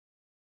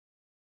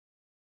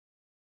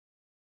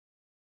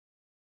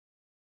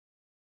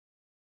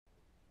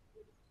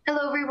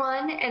Hello,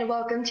 everyone, and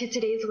welcome to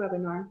today's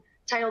webinar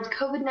titled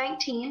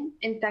COVID-19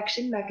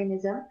 Infection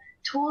Mechanism,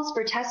 Tools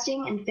for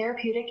Testing and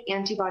Therapeutic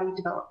Antibody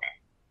Development.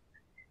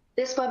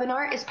 This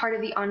webinar is part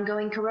of the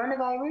ongoing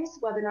coronavirus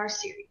webinar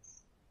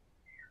series.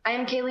 I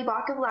am Kaylee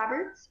Bach of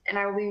LabRoots, and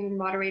I will be your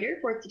moderator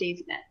for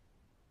today's event.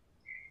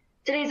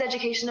 Today's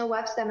educational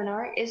web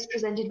seminar is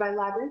presented by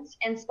LabRoots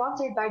and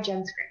sponsored by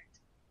GenScript.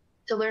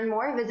 To learn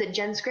more, visit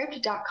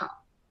genscript.com.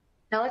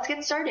 Now let's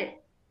get started.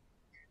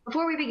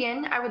 Before we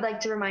begin, I would like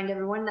to remind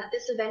everyone that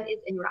this event is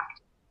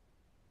interactive.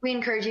 We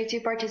encourage you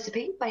to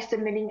participate by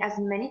submitting as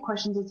many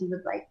questions as you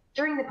would like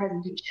during the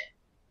presentation.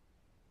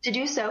 To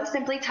do so,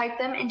 simply type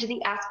them into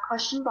the Ask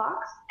Question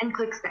box and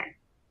click Send.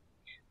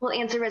 We'll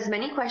answer as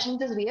many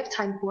questions as we have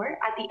time for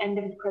at the end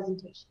of the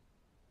presentation.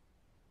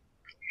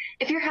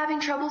 If you're having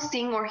trouble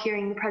seeing or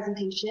hearing the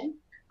presentation,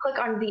 click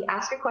on the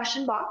Ask a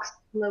Question box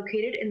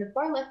located in the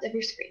far left of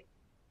your screen.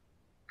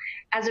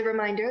 As a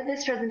reminder,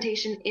 this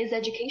presentation is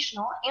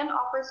educational and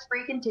offers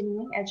free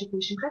continuing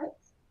education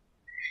credits.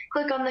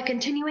 Click on the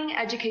Continuing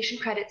Education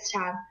Credits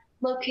tab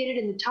located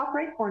in the top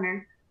right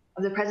corner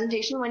of the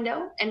presentation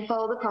window and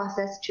follow the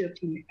process to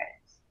obtain your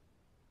credits.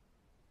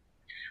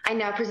 I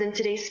now present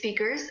today's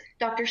speakers,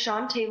 Dr.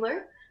 Sean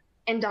Taylor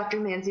and Dr.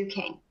 Manzu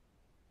Kang.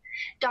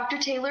 Dr.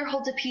 Taylor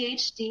holds a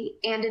PhD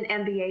and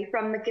an MBA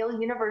from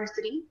McGill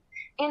University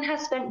and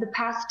has spent the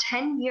past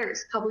 10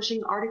 years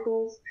publishing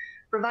articles,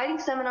 providing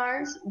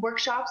seminars,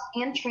 workshops,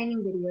 and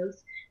training videos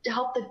to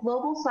help the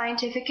global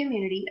scientific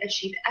community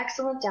achieve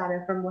excellent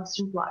data from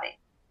Western blotting,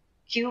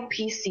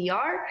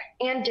 qPCR,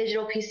 and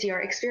digital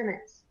PCR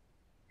experiments.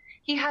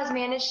 He has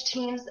managed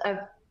teams of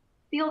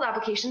field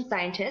application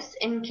scientists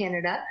in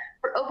Canada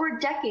for over a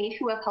decade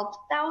who have helped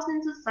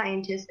thousands of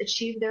scientists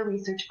achieve their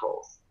research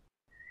goals.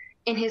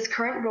 In his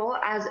current role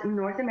as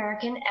North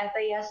American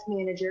FAS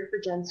Manager for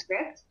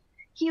GenScript,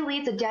 he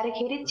leads a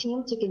dedicated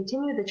team to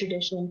continue the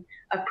tradition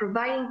of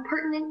providing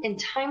pertinent and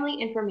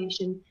timely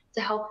information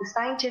to help the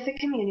scientific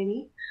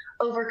community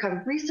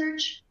overcome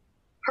research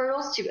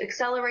hurdles to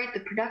accelerate the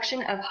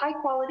production of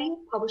high-quality,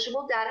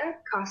 publishable data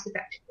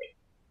cost-effectively.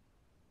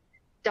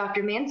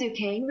 Dr. Manzu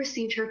Kang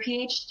received her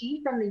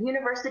PhD from the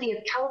University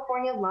of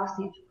California, Los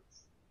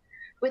Angeles,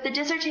 with a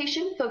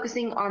dissertation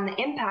focusing on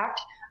the impact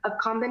of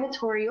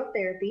combinatorial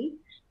therapy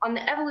on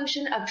the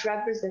evolution of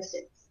drug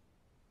resistance.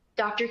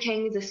 Dr.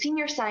 Kang is a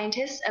senior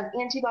scientist of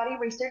antibody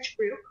research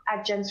group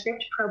at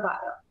GenScript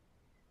ProBio.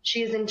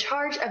 She is in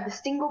charge of the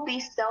single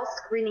B-cell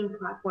screening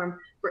platform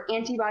for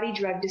antibody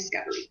drug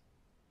discovery.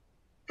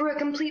 For a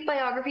complete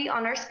biography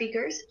on our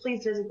speakers,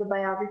 please visit the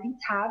biography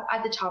tab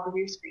at the top of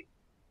your screen.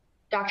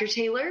 Dr.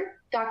 Taylor,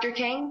 Dr.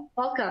 Kang,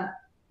 welcome.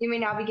 You may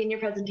now begin your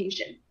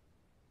presentation.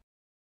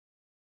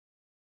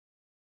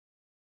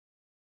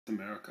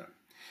 America.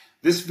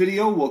 This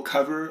video will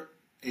cover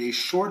a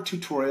short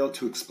tutorial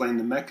to explain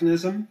the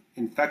mechanism,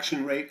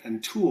 infection rate,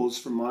 and tools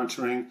for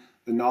monitoring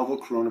the novel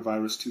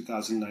coronavirus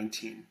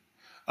 2019.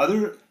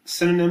 Other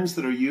synonyms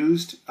that are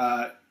used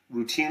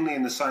routinely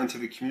in the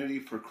scientific community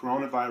for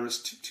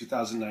coronavirus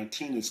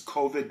 2019 is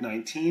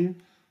COVID-19,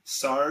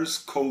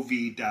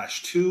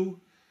 SARS-CoV-2,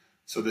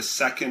 so the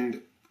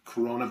second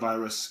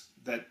coronavirus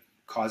that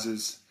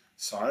causes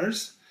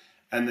SARS,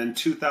 and then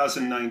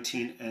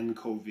 2019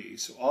 nCoV.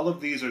 So all of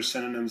these are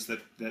synonyms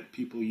that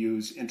people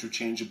use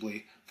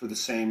interchangeably for the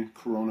same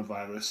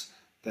coronavirus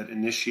that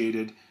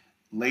initiated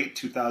late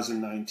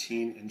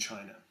 2019 in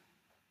China.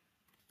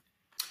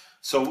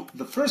 So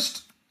the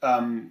first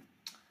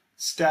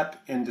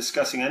step in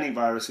discussing any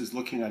virus is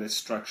looking at its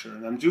structure.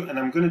 And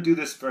I'm going to do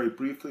this very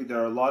briefly. There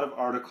are a lot of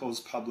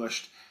articles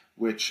published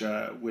which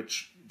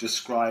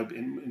describe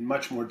in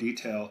much more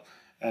detail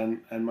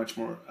and much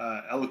more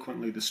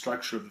eloquently the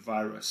structure of the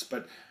virus.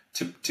 But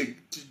to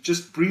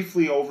just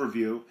briefly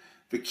overview,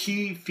 the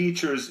key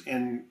features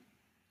in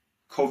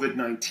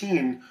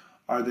COVID-19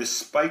 are this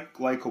spike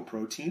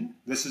glycoprotein.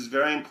 This is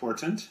very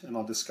important, and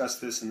I'll discuss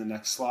this in the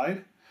next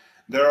slide.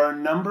 There are a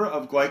number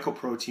of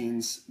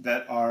glycoproteins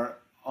that are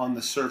on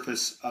the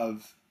surface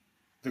of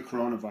the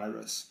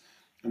coronavirus,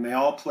 and they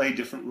all play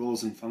different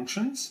roles and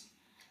functions.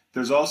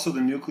 There's also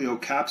the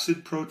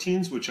nucleocapsid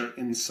proteins, which are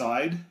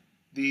inside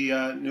the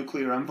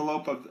nuclear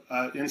envelope of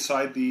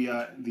inside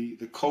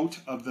the coat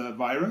of the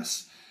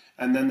virus,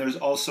 and then there's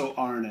also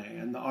RNA,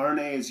 and the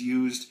RNA is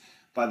used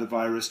by the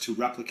virus to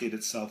replicate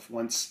itself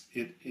once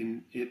it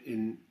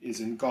is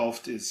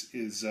engulfed, is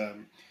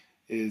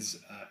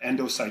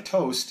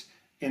endocytosed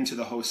into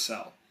the host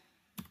cell.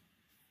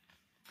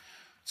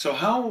 So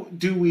how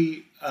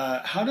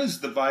does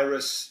the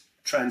virus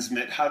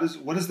transmit?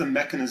 What is the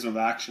mechanism of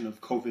action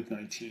of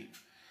COVID-19?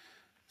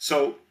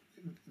 So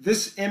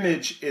this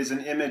image is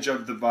an image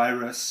of the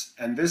virus,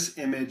 and this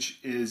image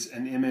is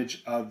an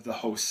image of the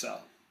host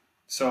cell.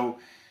 So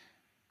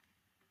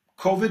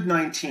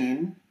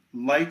COVID-19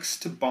 likes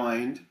to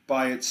bind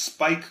by its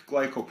spike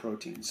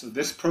glycoprotein. So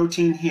this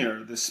protein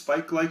here, the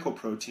spike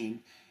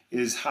glycoprotein,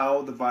 is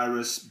how the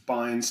virus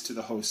binds to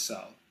the host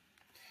cell.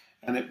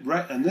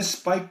 And this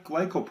spike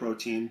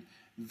glycoprotein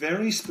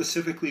very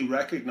specifically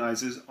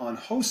recognizes on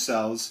host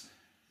cells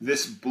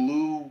this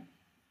blue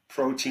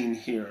protein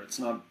here. It's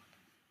not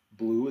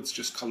blue, it's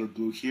just colored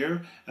blue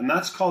here. And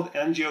that's called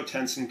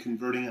angiotensin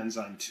converting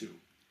enzyme 2,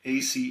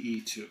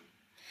 ACE2.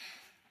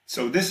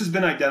 So this has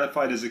been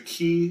identified as a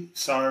key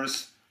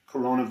SARS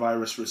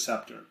coronavirus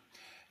receptor.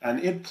 And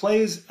it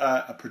plays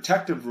a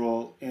protective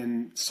role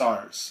in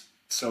SARS,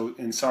 so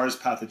in SARS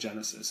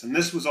pathogenesis. And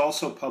this was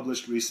also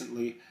published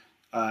recently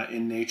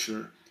in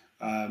Nature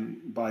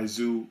by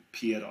Zhu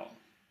P et al.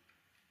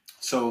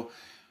 So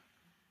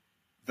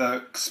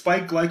the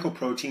spike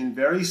glycoprotein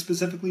very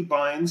specifically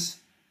binds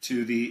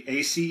to the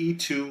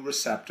ACE2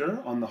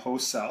 receptor on the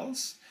host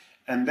cells,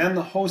 and then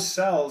the host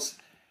cells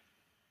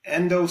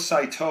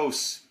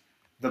endocytose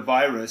the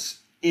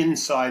virus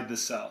inside the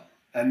cell,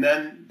 and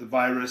then the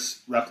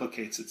virus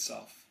replicates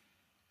itself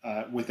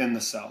within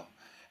the cell.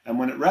 And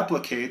when it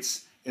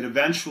replicates, it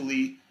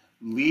eventually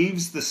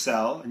leaves the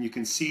cell, and you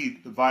can see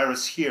the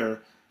virus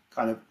here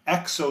kind of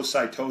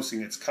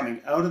exocytosing. It's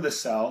coming out of the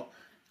cell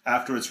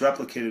after it's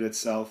replicated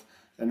itself,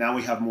 and now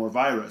we have more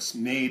virus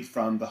made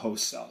from the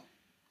host cell.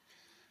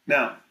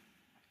 Now,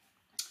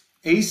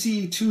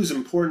 ACE2 is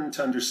important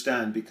to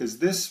understand because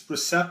this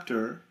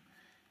receptor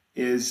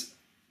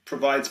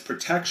provides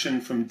protection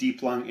from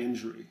deep lung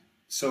injury.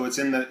 So it's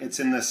in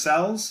the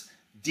cells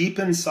deep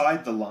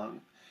inside the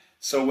lung.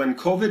 So when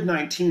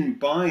COVID-19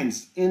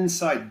 binds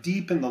inside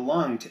deep in the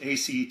lung to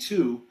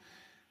ACE2,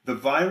 the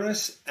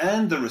virus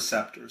and the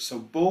receptor, so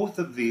both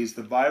of these,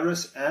 the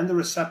virus and the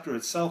receptor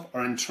itself,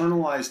 are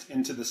internalized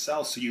into the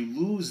cell. So you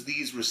lose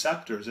these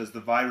receptors as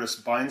the virus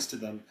binds to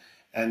them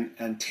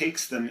and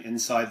takes them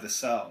inside the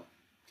cell.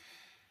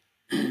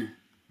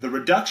 The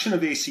reduction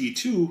of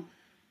ACE2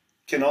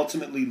 can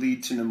ultimately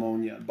lead to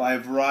pneumonia by a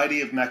variety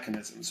of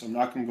mechanisms. So I'm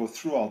not going to go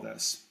through all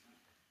this.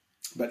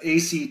 But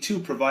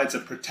ACE2 provides a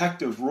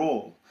protective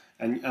role,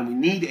 and we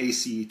need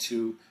ACE2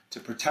 to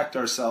protect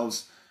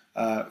ourselves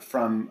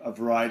from a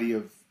variety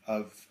of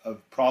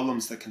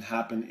problems that can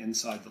happen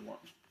inside the lung.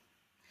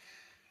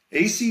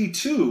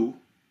 ACE2,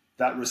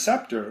 that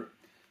receptor,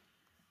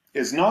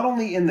 is not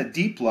only in the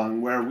deep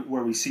lung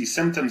where we see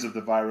symptoms of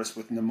the virus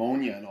with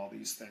pneumonia and all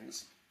these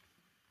things,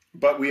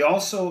 but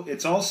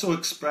it's also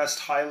expressed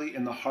highly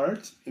in the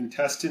heart,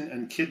 intestine,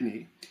 and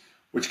kidney,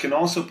 which can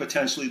also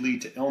potentially lead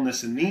to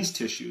illness in these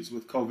tissues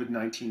with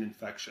COVID-19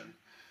 infection.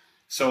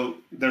 So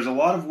there's a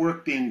lot of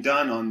work being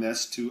done on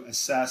this to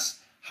assess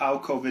how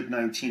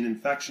COVID-19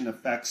 infection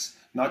affects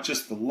not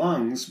just the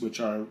lungs, which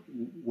are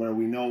where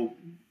we know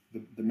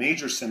the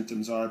major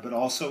symptoms are, but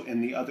also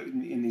in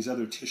these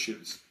other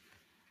tissues.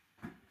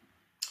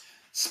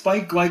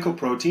 Spike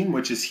glycoprotein,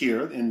 which is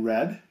here in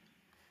red,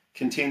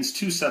 contains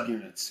two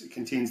subunits. It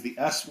contains the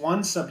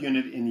S1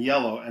 subunit in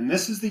yellow, and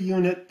this is the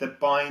unit that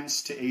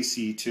binds to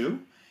ACE2,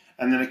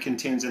 and then it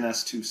contains an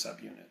S2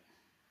 subunit.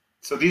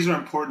 So these are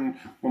important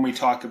when we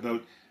talk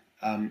about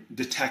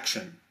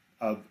detection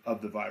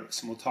of the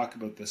virus, and we'll talk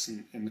about this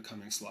in the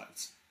coming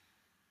slides.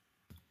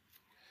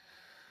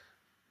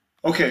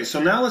 Okay,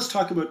 so now let's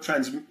talk about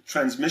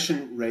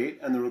transmission rate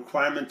and the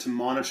requirement to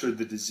monitor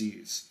the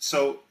disease.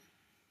 So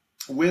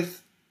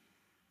with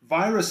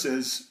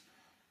viruses,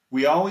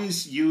 we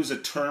always use a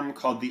term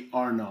called the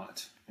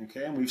R0,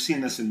 okay? And we've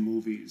seen this in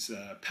movies,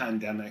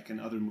 Pandemic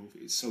and other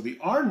movies. So the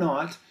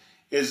R0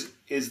 is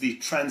the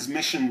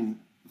transmission,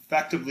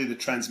 effectively the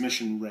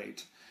transmission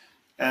rate.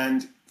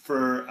 And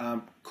for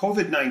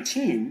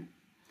COVID-19,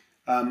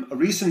 a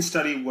recent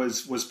study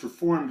was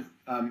performed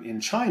in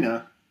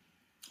China,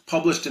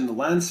 published in the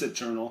Lancet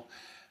journal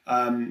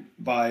by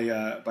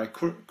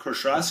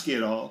Kurshasky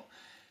et al.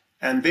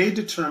 And they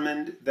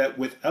determined that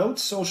without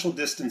social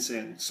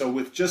distancing, so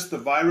with just the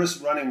virus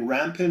running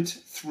rampant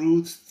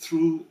through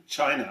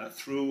China,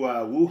 through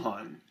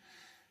Wuhan,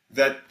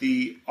 that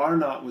the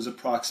R0 was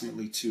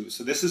approximately 2.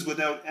 So this is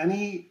without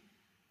any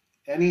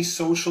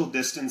social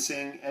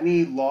distancing,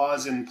 any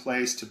laws in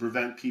place to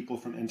prevent people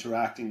from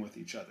interacting with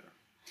each other.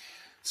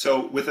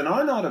 So with an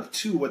R0 of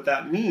 2, what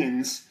that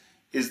means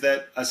is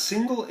that a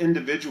single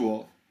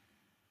individual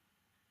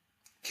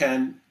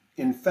can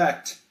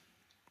infect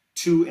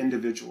 2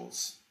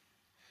 individuals.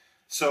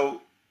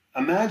 So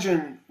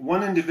imagine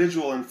one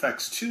individual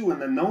infects 2,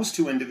 and then those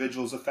 2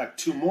 individuals affect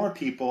 2 more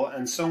people,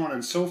 and so on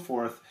and so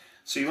forth.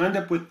 So you end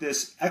up with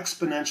this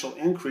exponential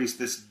increase,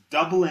 this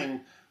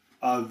doubling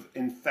of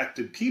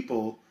infected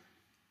people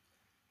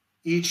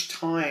each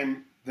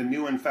time the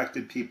new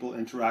infected people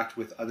interact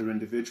with other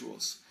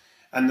individuals.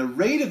 And the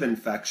rate of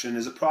infection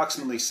is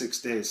approximately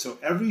 6 days. So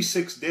every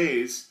 6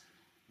 days,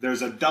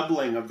 there's a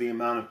doubling of the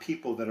amount of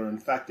people that are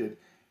infected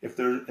if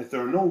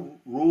there are no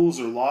rules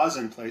or laws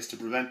in place to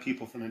prevent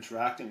people from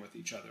interacting with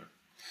each other.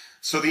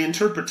 So the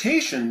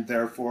interpretation,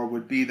 therefore,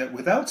 would be that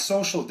without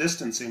social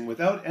distancing,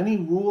 without any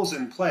rules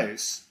in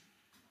place,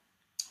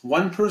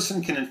 one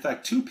person can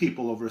infect 2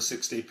 people over a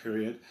 6-day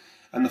period,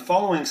 and the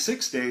following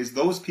 6 days,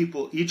 those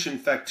people each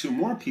infect 2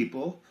 more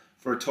people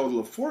for a total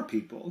of 4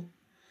 people.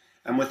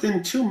 And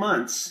within 2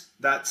 months,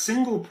 that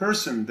single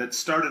person that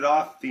started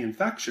off the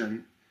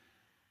infection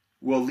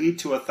will lead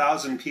to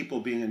 1,000 people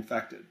being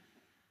infected.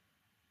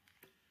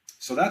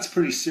 So that's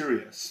pretty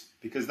serious,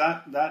 because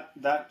that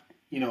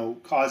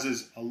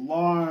causes a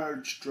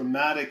large,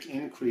 dramatic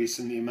increase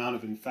in the amount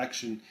of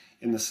infection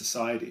in the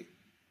society.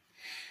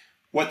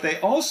 What they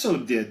also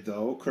did,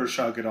 though,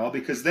 Kershaw et al.,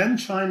 because then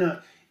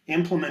China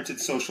implemented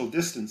social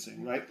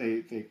distancing, right?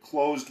 They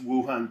closed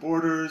Wuhan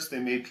borders, they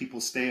made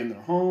people stay in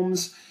their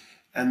homes,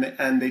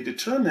 and they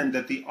determined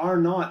that the R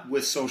naught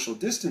with social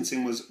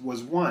distancing was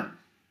 1.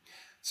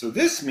 So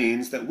this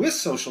means that with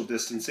social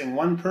distancing,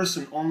 one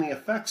person only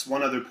affects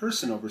one other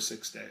person over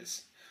 6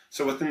 days.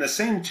 So within the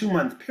same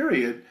 2-month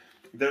period,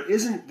 there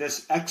isn't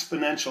this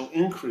exponential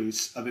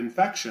increase of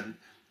infection.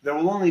 There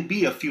will only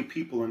be a few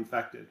people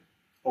infected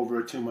over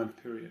a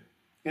 2-month period.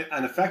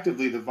 And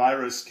effectively, the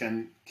virus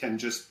can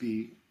just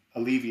be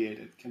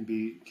alleviated, can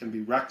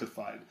be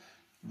rectified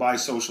by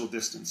social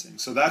distancing.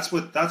 So that's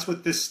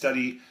what this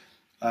study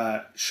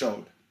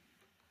showed.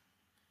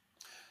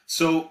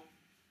 So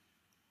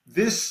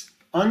this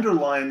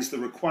underlines the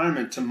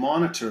requirement to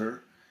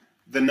monitor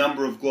the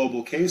number of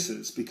global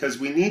cases, because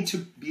we need to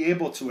be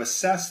able to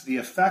assess the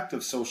effect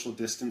of social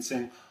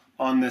distancing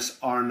on this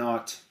R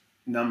naught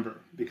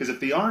number. Because if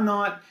the R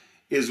naught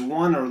is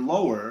 1 or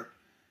lower,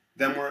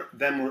 then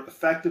we're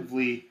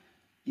effectively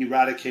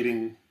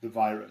eradicating the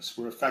virus.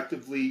 We're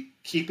effectively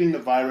keeping the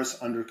virus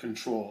under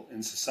control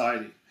in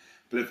society.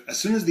 But as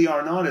soon as the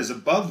R naught is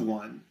above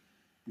 1,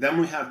 then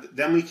we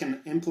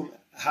can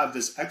have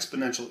this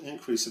exponential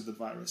increase of the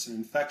virus, and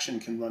infection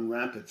can run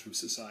rampant through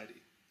society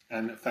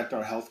and affect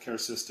our healthcare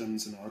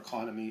systems and our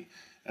economy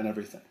and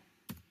everything.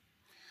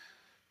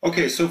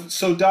 Okay,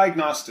 so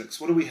diagnostics.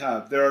 What do we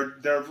have? There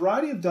are a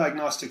variety of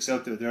diagnostics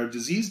out there. There are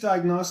disease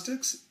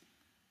diagnostics,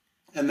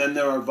 and then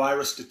there are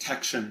virus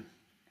detection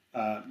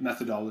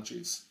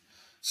methodologies.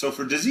 So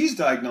for disease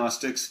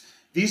diagnostics,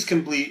 these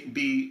can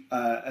be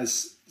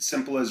as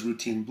simple as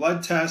routine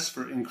blood tests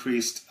for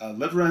increased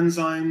liver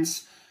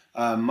enzymes,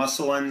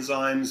 muscle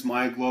enzymes,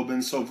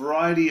 myoglobin, so a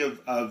variety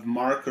of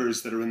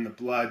markers that are in the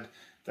blood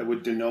that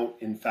would denote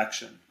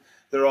infection.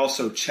 There are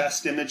also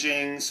chest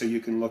imaging, so you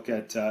can look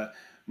at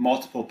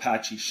multiple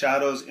patchy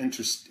shadows,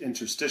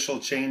 interstitial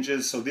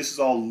changes. So this is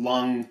all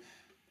lung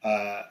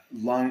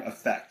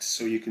effects.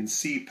 So you can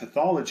see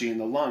pathology in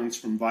the lungs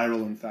from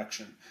viral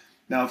infection.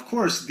 Now, of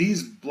course,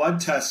 these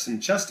blood tests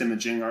and chest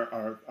imaging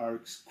are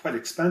quite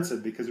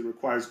expensive because it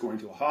requires going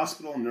to a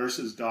hospital,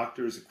 nurses,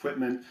 doctors,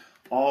 equipment,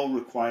 all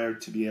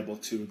required to be able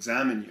to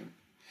examine you.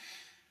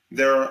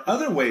 There are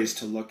other ways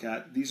to look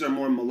at. These are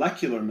more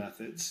molecular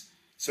methods.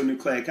 So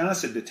nucleic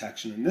acid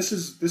detection, and this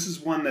is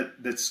one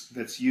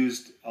that's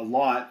used a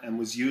lot and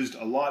was used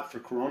a lot for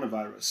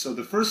coronavirus. So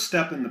the first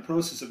step in the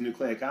process of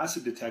nucleic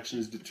acid detection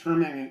is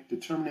determining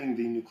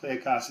the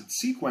nucleic acid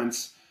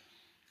sequence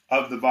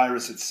of the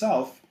virus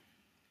itself,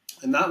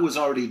 and that was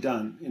already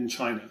done in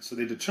China. So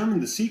they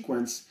determined the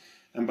sequence,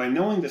 and by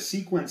knowing the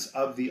sequence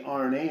of the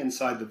RNA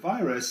inside the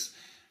virus,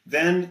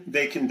 then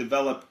they can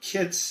develop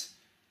kits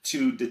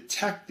to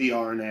detect the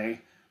RNA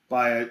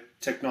by a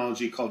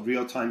technology called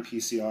real-time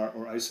PCR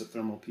or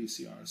isothermal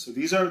PCR. So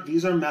these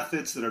are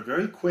methods that are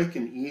very quick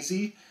and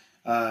easy.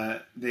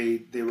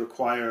 They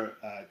require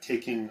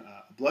taking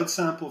a blood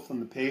sample from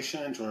the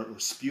patient or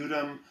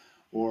sputum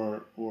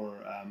or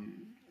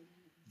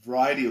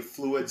variety of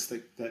fluids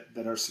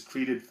that are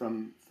secreted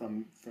from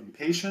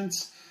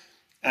patients,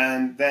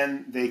 and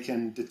then they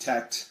can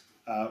detect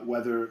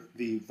whether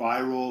the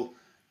viral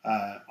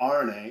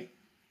RNA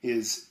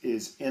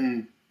is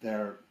in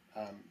their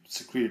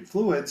secreted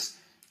fluids,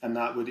 and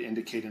that would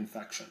indicate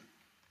infection.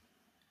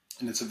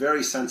 And it's a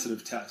very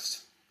sensitive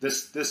test.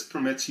 This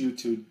permits you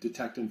to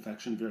detect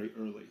infection very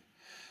early.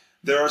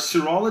 There are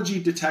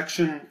serology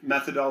detection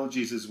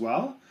methodologies as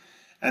well,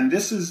 and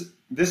this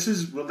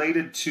is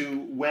related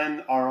to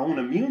when our own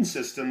immune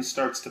system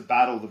starts to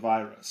battle the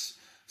virus.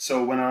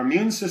 So when our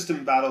immune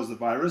system battles the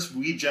virus,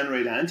 we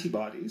generate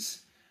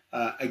antibodies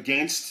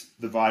against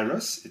the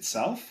virus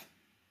itself.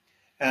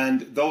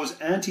 And those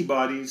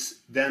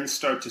antibodies then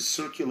start to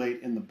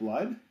circulate in the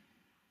blood.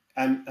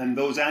 And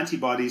those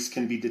antibodies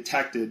can be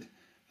detected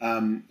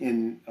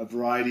in a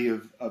variety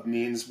of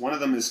means. One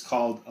of them is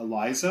called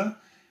ELISA.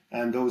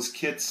 And those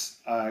kits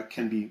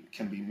can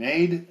be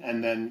made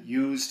and then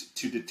used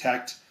to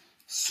detect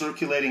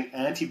circulating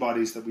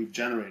antibodies that we've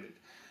generated.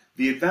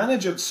 The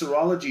advantage of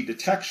serology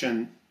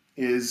detection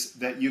is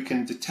that you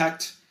can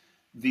detect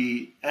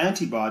the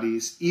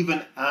antibodies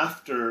even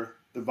after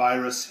the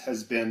virus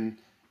has been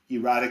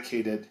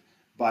eradicated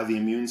by the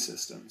immune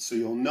system. So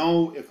you'll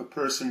know if a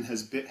person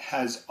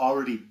has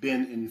already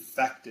been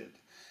infected.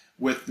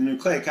 With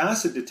nucleic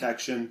acid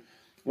detection,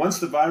 once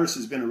the virus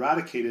has been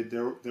eradicated,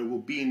 there will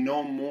be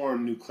no more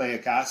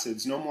nucleic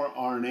acids, no more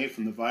RNA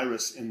from the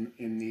virus in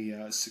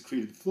the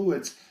secreted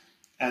fluids,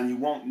 and you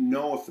won't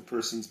know if the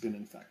person's been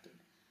infected.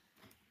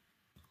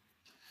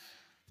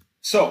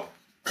 So,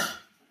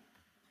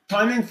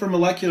 timing for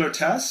molecular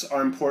tests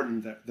are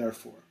important,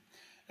 therefore.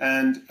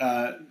 And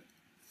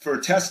for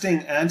testing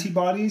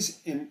antibodies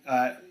in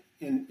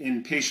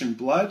patient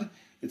blood,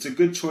 it's a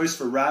good choice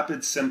for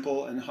rapid,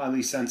 simple, and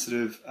highly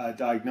sensitive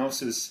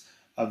diagnosis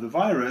of the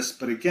virus.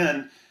 But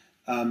again,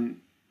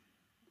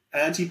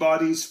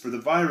 antibodies for the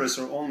virus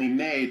are only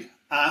made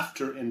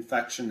after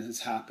infection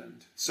has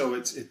happened. So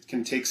it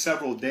can take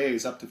several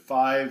days, up to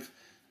 5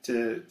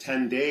 to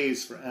 10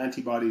 days for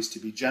antibodies to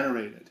be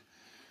generated.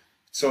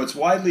 So it's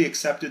widely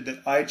accepted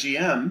that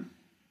IgM,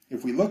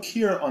 if we look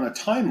here on a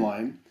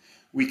timeline,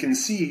 we can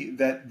see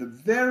that the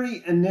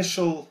very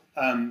initial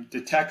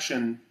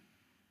detection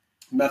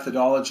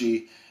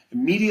methodology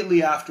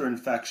immediately after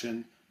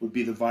infection would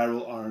be the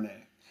viral RNA.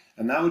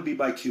 And that would be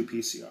by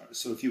qPCR.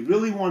 So if you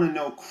really want to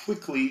know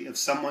quickly if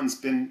someone's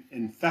been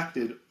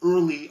infected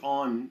early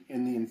on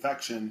in the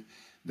infection,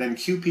 then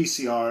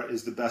qPCR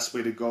is the best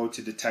way to go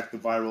to detect the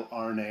viral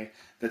RNA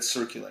that's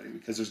circulating,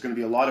 because there's going to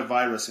be a lot of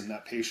virus in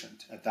that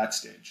patient at that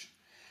stage.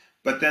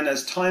 But then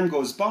as time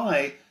goes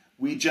by,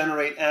 we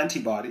generate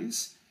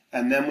antibodies,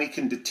 and then we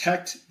can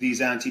detect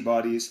these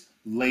antibodies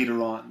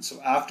later on.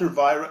 So after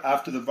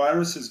the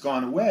virus has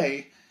gone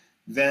away,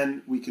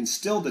 then we can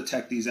still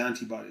detect these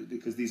antibodies,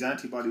 because these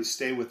antibodies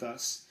stay with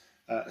us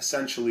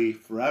essentially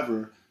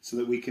forever, so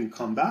that we can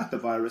combat the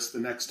virus the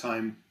next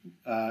time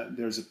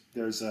there's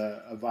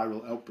a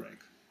viral outbreak.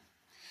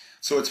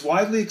 So it's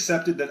widely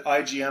accepted that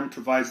IgM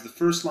provides the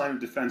first line of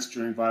defense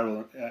during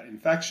viral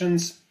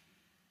infections,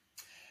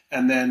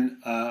 and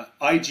then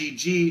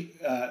IgG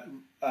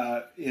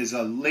is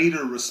a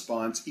later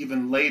response,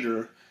 even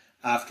later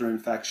after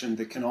infection,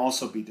 that can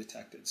also be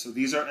detected. So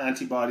these are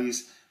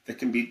antibodies that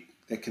can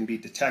be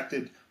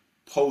detected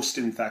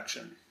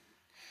post-infection.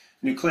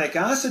 Nucleic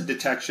acid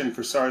detection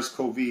for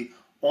SARS-CoV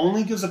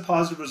only gives a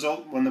positive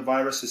result when the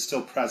virus is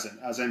still present,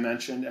 as I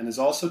mentioned, and is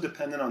also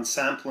dependent on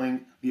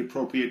sampling the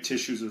appropriate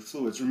tissues or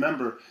fluids.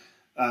 Remember,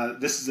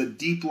 this is a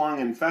deep lung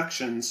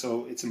infection,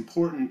 so it's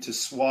important to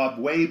swab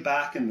way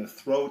back in the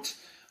throat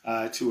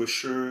to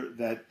assure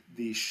that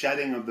the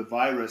shedding of the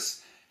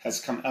virus has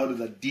come out of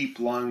the deep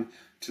lung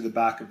to the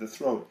back of the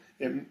throat.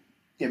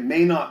 It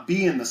may not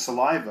be in the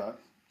saliva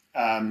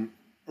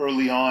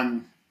early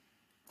on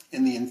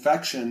in the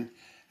infection,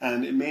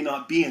 and it may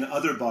not be in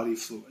other body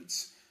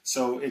fluids.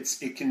 So if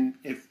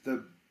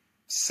the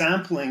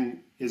sampling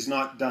is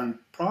not done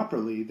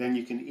properly, then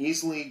you can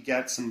easily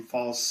get some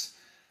false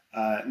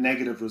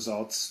negative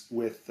results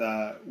with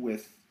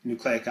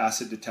nucleic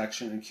acid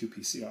detection and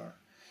qPCR.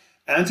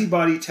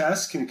 Antibody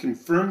tests can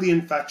confirm the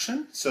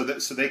infection, so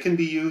they can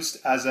be used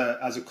as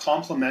a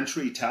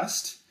complementary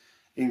test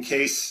in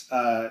case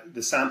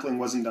the sampling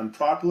wasn't done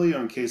properly,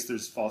 or in case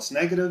there's false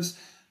negatives.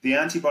 The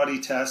antibody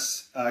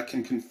tests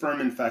can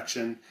confirm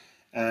infection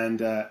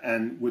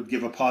and would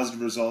give a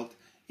positive result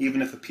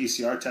even if a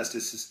PCR test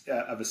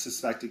of a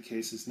suspected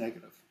case is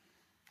negative.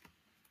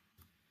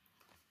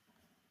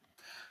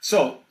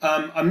 So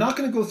I'm not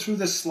going to go through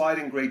this slide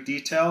in great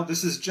detail.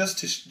 This is just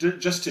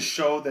to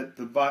show that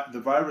the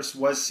virus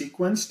was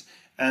sequenced,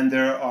 and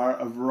there are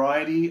a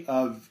variety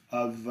of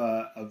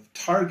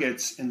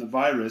targets in the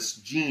virus,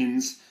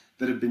 genes,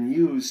 that have been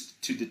used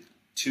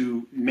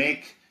to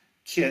make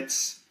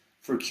kits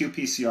for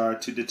qPCR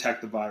to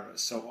detect the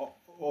virus. So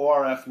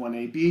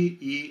ORF1ab,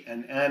 E,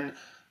 and N,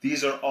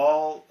 these are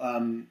all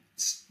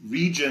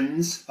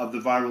regions of the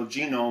viral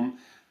genome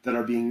that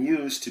are being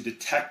used to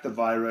detect the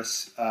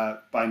virus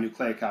by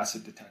nucleic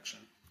acid detection.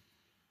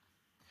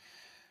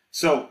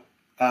 So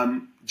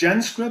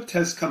GenScript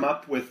has come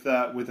up with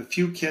a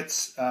few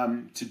kits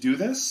to do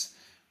this.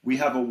 We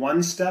have a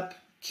one-step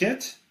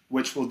kit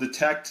which will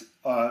detect,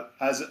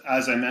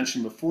 as I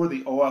mentioned before,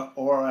 the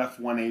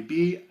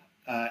ORF1ab,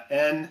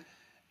 N,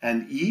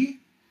 and E.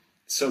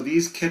 So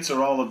these kits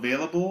are all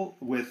available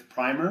with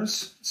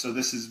primers. So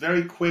this is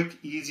very quick,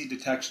 easy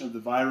detection of the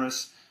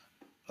virus,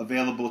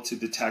 available to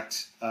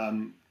detect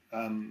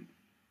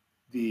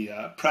the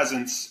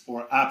presence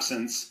or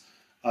absence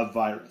of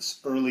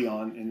virus early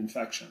on in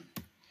infection.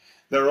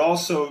 There are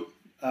also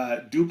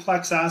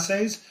duplex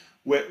assays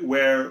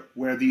where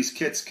these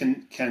kits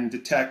can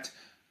detect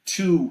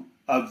 2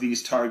 of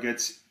these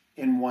targets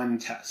in one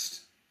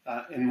test,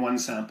 in one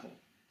sample.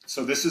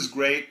 So this is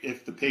great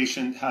if the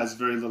patient has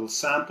very little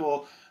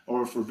sample,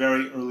 or if we're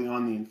very early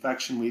on the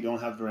infection, we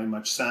don't have very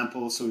much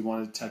sample, so we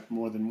want to detect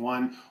more than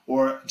one,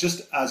 or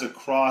just as a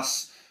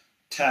cross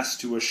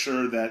test to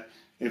assure that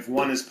if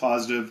one is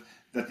positive,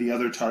 that the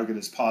other target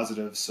is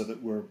positive, so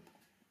that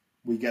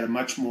we get a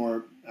much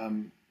more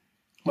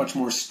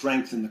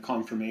strength in the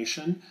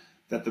confirmation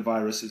that the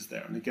virus is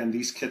there. And again,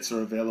 these kits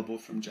are available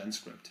from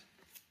GenScript.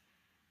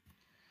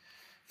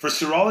 For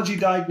serology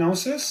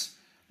diagnosis,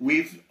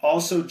 we've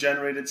also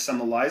generated some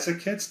ELISA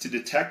kits to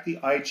detect the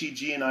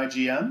IgG and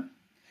IgM.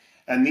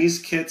 And these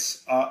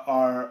kits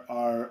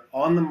are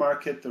on the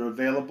market. They're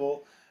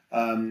available.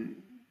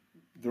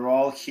 They're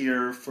all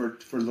here for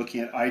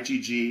looking at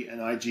IgG and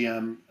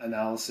IgM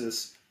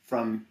analysis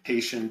from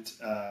patient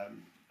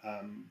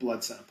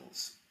blood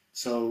samples.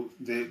 So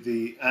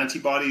the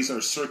antibodies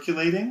are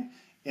circulating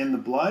in the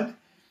blood.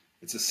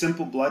 It's a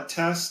simple blood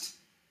test.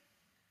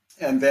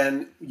 And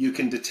then you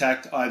can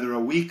detect either a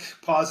weak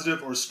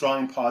positive or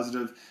strong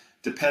positive,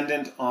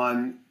 dependent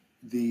on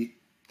the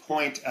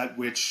point at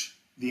which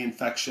the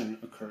infection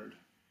occurred.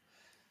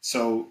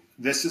 So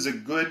this is a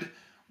good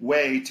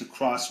way to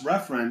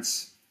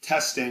cross-reference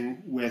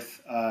testing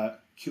with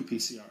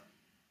qPCR.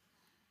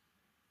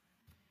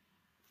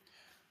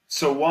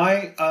 So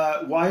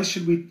why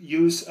should we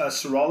use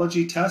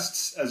serology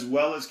tests as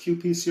well as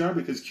qPCR?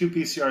 Because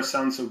qPCR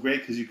sounds so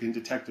great because you can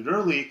detect it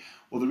early.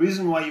 Well, the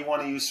reason why you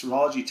want to use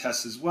serology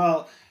tests as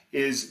well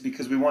is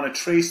because we want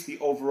to trace the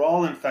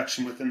overall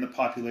infection within the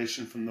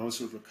population from those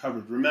who have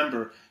recovered.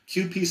 Remember,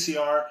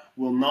 qPCR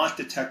will not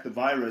detect the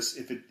virus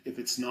if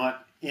it's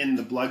not in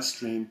the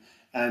bloodstream,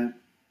 and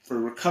for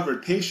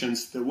recovered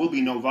patients, there will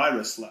be no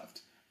virus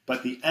left.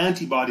 But the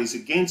antibodies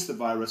against the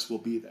virus will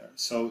be there.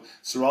 So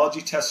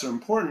serology tests are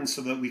important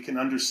so that we can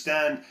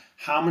understand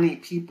how many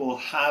people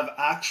have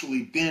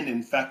actually been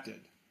infected.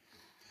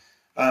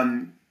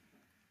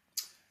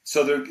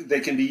 So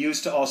they can be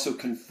used to also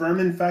confirm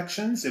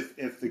infections.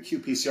 If the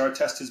qPCR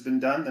test has been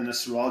done, then a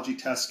serology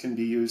test can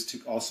be used to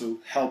also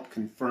help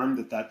confirm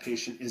that that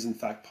patient is in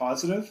fact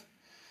positive.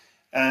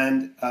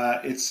 And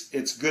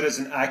it's good as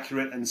an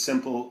accurate and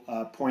simple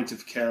point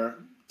of care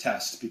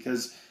test,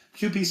 because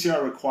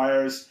qPCR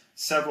requires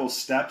several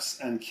steps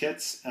and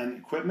kits and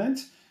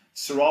equipment.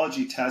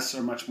 Serology tests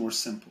are much more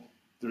simple.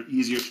 They're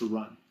easier to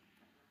run.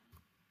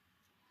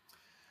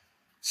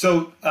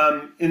 So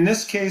in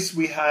this case,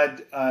 we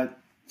had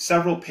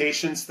several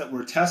patients that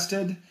were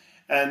tested,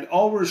 and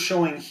all we're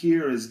showing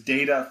here is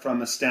data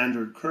from a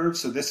standard curve.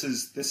 So this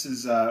is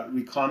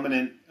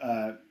recombinant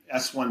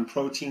S1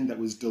 protein that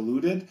was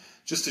diluted,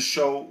 just to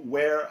show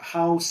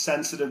how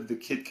sensitive the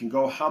kit can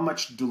go, how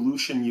much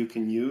dilution you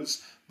can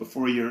use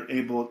before you're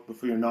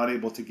not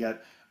able to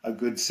get a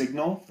good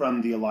signal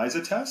from the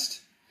ELISA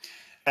test.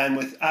 And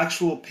with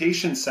actual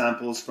patient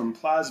samples from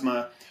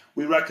plasma,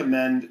 we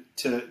recommend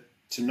to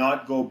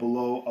not go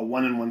below a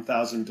 1 in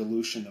 1,000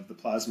 dilution of the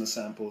plasma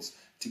samples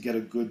to get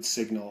a good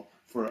signal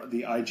for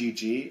the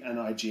IgG and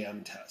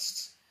IgM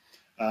tests.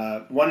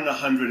 1 in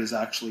 100 is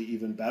actually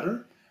even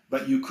better,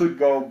 but you could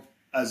go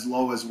as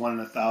low as 1 in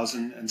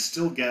 1,000 and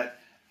still get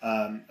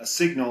a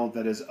signal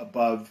that is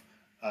above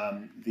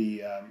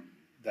the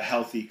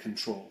healthy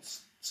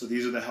controls. So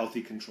these are the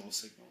healthy control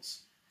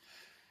signals.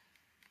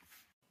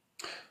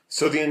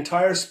 So the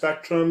entire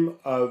spectrum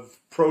of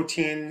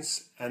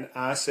proteins and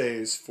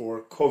assays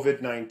for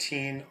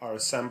COVID-19 are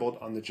assembled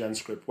on the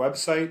GenScript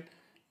website.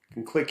 You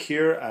can click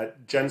here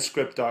at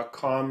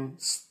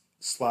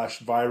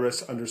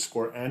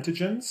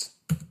genscript.com/virus_antigens.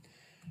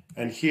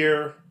 And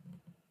here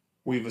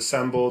we've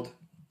assembled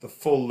the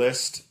full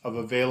list of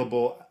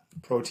available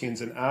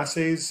proteins and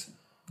assays,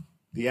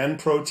 the N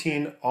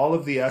protein, all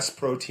of the S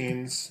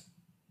proteins,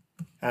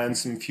 and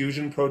some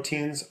fusion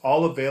proteins,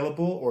 all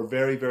available or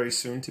very, very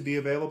soon to be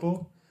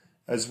available,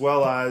 as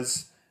well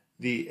as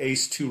the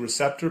ACE2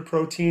 receptor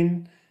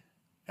protein,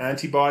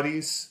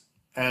 antibodies,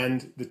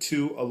 and the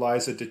 2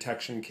 ELISA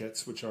detection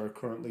kits, which are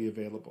currently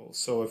available.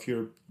 So if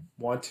you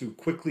want to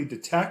quickly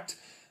detect,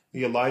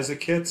 the ELISA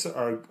kits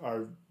are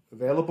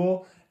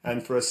available,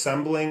 and for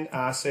assembling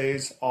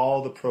assays,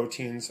 all the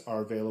proteins are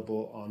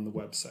available on the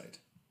website.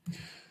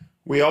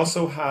 We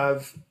also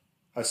have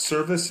a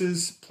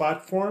services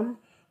platform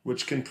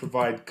which can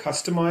provide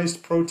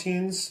customized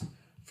proteins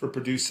for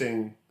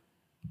producing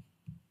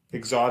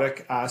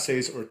exotic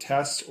assays or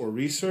tests or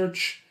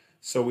research.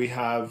 So we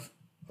have,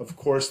 of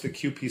course, the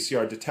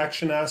qPCR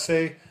detection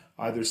assay,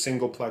 either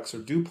singleplex or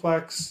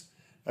duplex,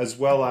 as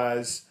well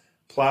as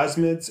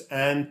plasmids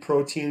and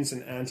proteins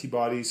and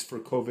antibodies for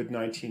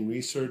COVID-19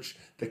 research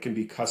that can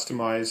be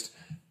customized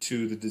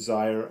to the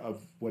desire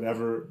of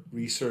whatever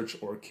research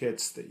or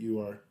kits that you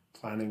are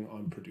planning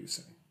on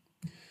producing.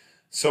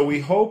 So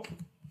we hope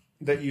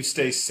that you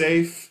stay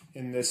safe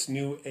in this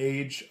new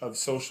age of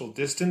social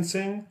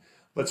distancing.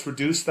 Let's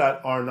reduce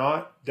that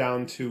R0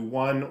 down to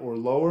 1 or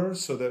lower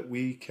so that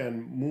we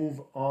can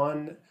move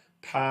on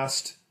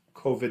past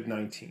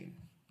COVID-19.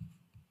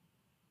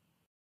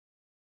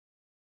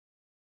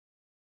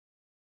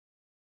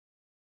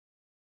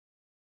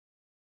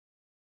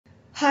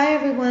 Hi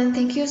everyone,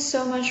 thank you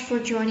so much for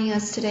joining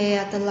us today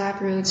at the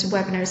LabRoots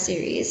webinar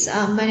series.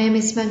 My name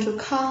is Manju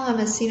Kong. I'm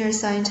a senior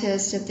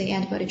scientist at the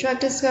Antibody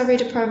Drug Discovery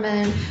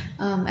Department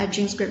at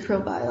GenScript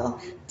ProBio.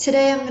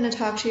 Today I'm going to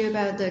talk to you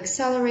about the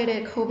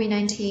accelerated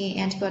COVID-19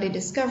 antibody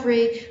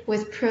discovery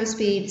with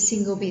ProSpeed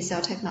single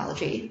B-cell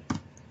technology.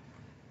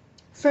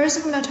 First,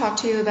 I'm going to talk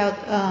to you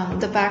about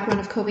the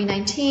background of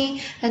COVID-19,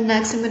 and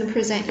next I'm going to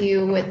present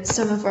you with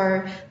some of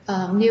our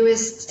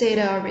newest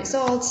data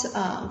results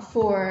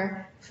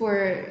for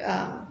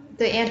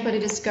the antibody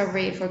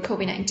discovery for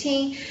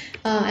COVID-19.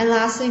 And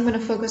lastly, I'm going to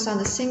focus on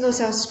the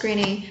single-cell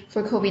screening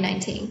for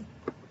COVID-19.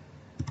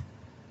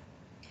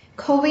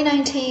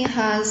 COVID-19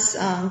 has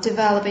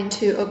developed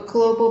into a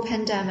global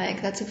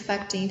pandemic that's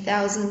affecting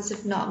thousands,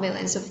 if not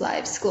millions, of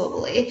lives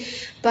globally.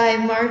 By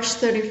March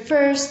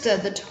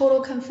 31st, the total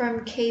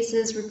confirmed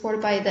cases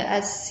reported by the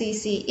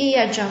SCCE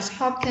at Johns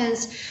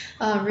Hopkins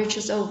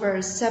reaches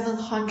over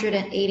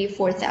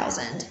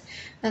 784,000.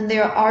 And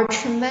there are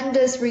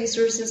tremendous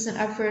resources and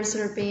efforts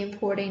that are being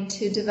poured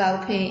into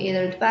developing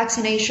either the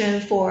vaccination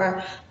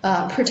for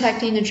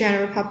protecting the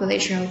general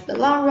population over the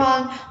long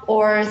run,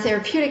 or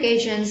therapeutic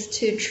agents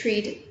to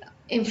treat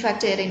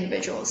infected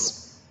individuals.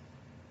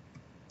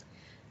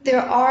 There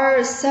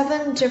are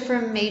 7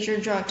 different major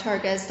drug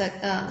targets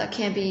that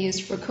can be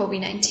used for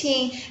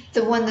COVID-19.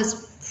 The one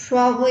that's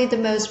probably the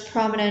most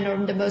prominent or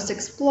the most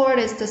explored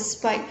is the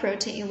spike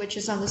protein, which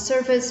is on the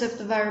surface of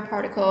the viral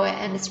particle,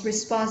 and it's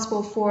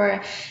responsible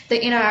for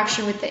the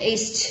interaction with the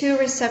ACE2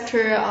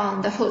 receptor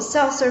on the host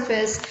cell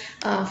surface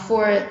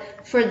for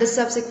the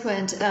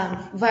subsequent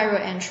viral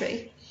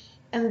entry.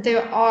 And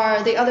the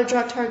other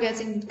drug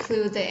targets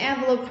include the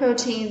envelope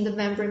protein, the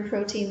membrane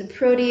protein, the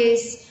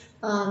protease,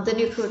 the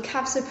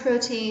nucleocapsid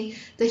protein,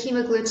 the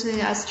hemagglutinin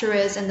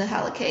esterase, and the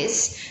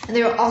helicase. And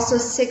there are also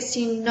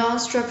 16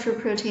 non-structural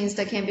proteins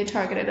that can be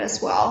targeted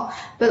as well.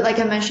 But like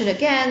I mentioned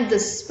again, the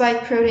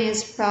spike protein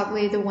is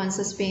probably the ones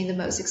that's being the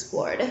most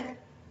explored.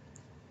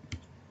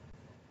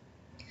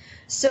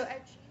 So we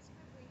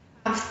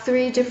have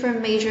 3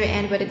 different major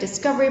antibody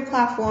discovery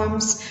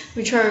platforms,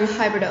 which are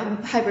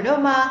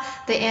hybridoma,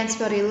 the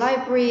antibody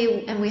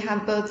library, and we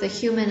have both the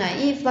human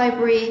naive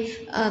library.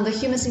 The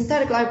human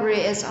synthetic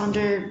library is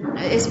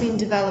being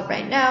developed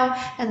right now,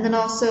 and then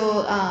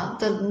also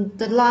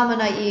the llama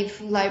naive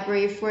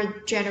library for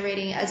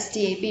generating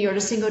SDAB, or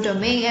the single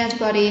domain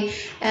antibody.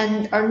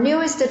 And our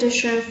newest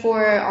addition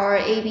for our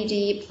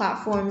ABD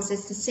platforms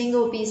is the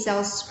single B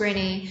cell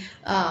screening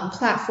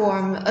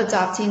platform,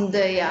 adopting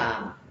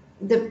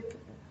the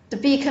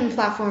Beacon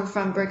platform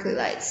from Berkeley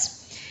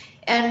Lights.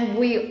 And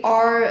we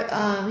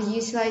are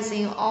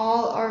utilizing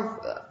all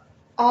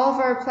of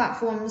our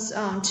platforms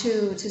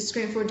to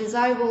screen for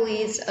desirable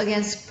leads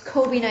against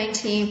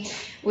COVID-19,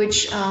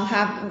 which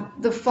have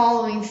the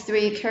following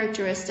 3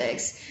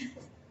 characteristics.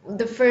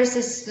 The first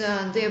is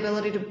the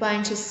ability to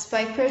bind to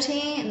spike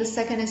protein, and the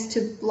second is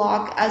to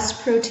block S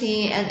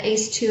protein and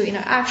ACE2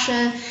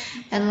 interaction,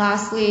 and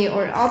lastly,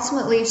 or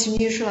ultimately, to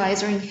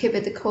neutralize or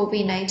inhibit the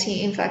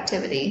COVID-19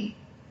 infectivity.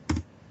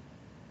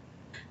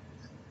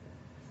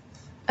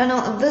 And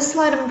on this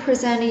slide, I'm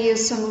presenting you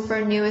some of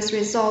our newest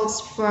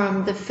results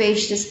from the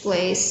phage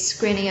display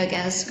screening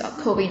against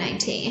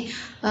COVID-19.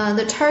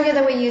 The target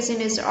that we're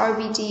using is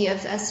RBD of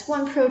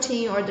S1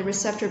 protein, or the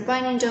receptor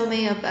binding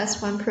domain of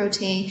S1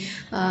 protein,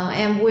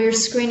 and we're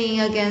screening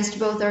against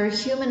both our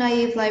human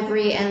naive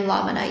library and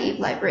llama naive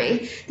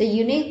library. The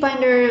unique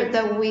binder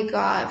that we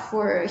got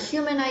for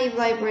human naive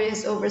library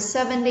is over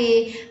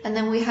 70, and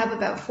then we have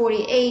about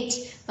 48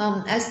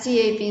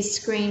 SDAB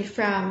screened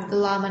from the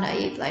llama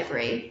naive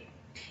library.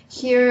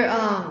 Here,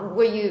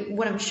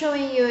 what I'm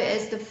showing you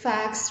is the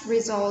FACS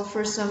result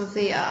for some of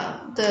the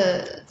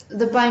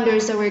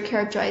binders that we're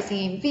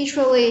characterizing in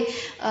vitrally.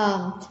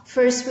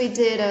 First, we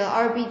did a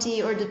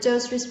RBD, or the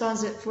dose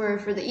response for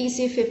the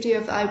EC50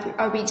 of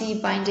RBD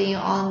binding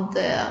on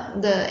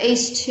the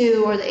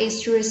ACE2 or the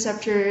ACE2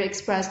 receptor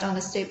expressed on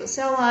the stable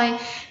cell line.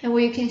 And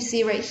what you can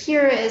see right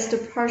here is the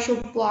partial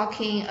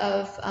blocking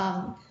of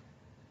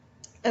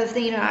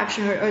the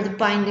interaction or the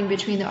binding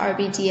between the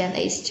RBD and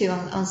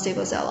ACE2 on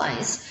stable cell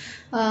lines.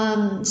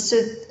 I'm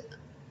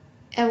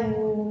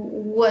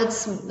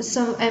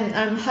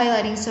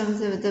highlighting some of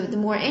the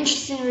more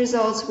interesting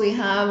results. We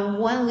have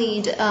one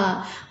lead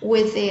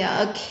with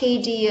a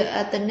KD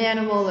at the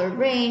nanomolar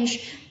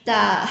range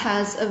that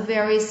has a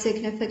very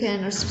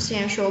significant or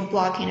substantial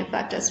blocking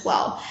effect as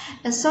well.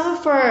 And some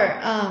of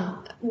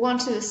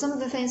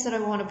the things that I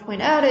want to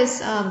point out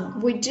is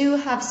we do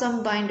have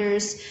some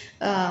binders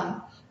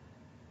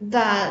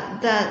that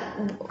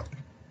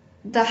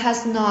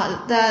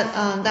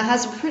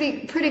has a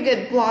pretty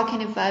good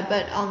blocking effect,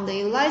 but on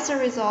the ELISA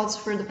results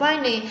for the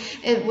binding,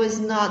 it was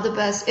not the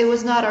best. It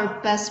was not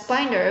our best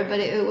binder, but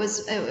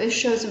it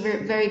shows a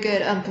very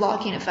good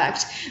blocking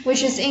effect,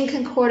 which is in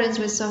concordance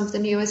with some of the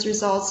newest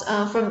results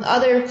from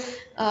other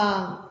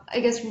I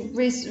guess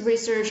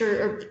research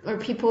or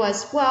people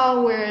as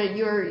well, where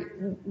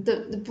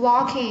the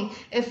blocking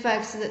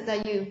effects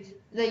that you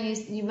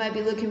might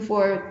be looking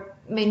for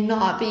may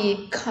not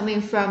be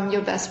coming from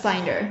your best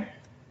binder.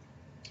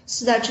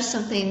 So that's just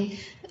something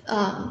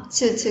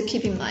to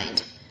keep in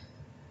mind.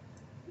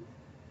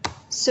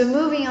 So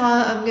moving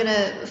on, I'm going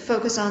to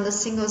focus on the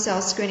single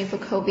cell screening for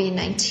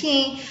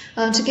COVID-19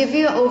 to give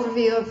you an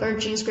overview of our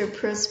GeneScript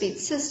ProSpeed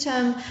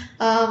system.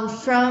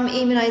 From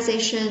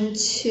immunization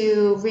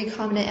to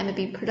recombinant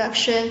MAB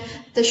production,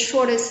 the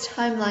shortest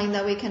timeline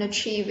that we can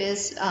achieve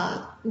is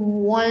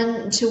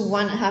 1 to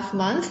 1.5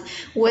 months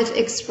with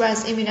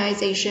express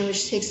immunization,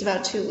 which takes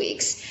about 2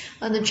 weeks.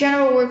 The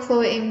general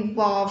workflow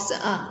involves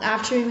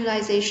after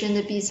immunization,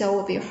 the B cell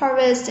will be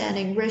harvested and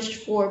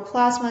enriched for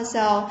plasma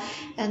cell,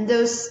 and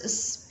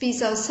those B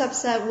cell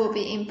subset will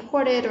be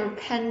imported or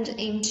penned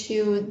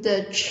into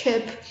the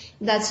chip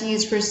that's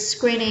used for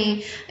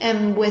screening,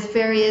 and with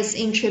various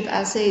in-chip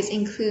assays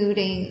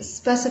including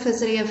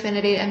specificity,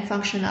 affinity, and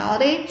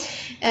functionality.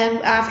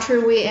 And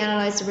after we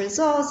analyze the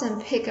results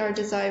and pick our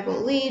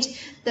desirable lead,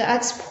 the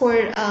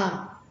export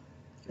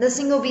the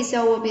single B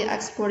cell will be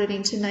exported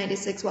into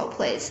 96 well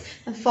plates.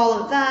 And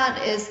follow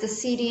that is the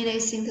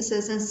cDNA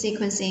synthesis and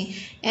sequencing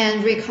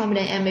and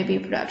recombinant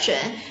MAB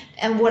production.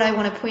 And what I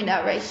want to point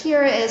out right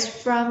here is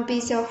from B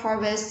cell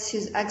harvest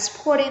to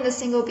exporting the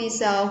single B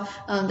cell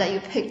that you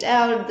picked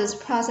out, this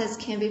process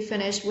can be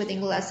finished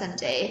within less than a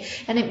day.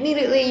 And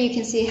immediately you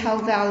can see how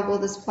valuable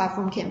this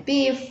platform can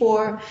be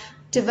for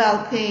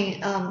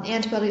developing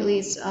antibody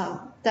leads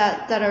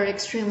that are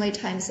extremely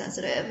time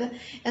sensitive.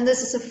 And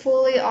this is a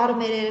fully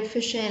automated,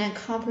 efficient, and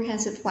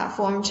comprehensive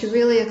platform to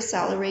really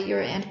accelerate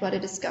your antibody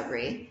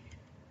discovery.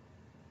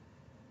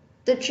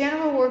 The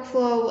general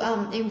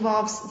workflow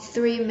involves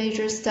 3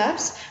 major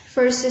steps.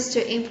 First is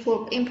to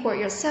import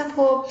your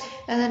sample,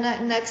 and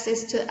then next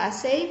is to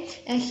assay.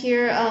 And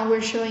here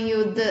we're showing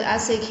you the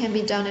assay can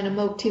be done in a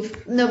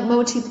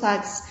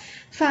multiplex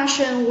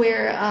fashion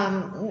where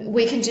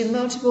we can do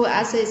multiple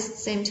assays at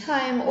the same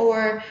time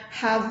or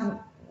have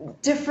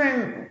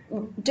different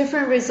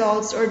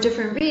results or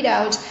different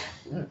readouts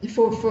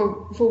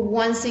for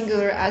one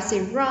singular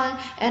assay run,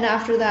 and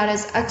after that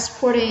is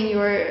exporting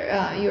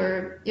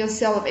your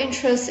cell of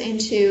interest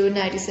into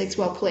 96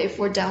 well plate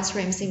for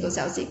downstream single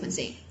cell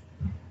sequencing.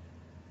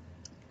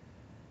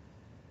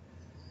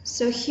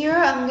 So here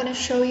I'm going to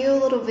show you a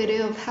little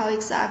video of how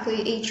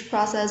exactly each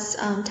process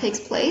takes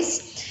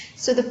place.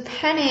 So the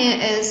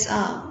penning is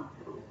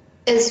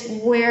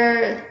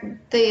where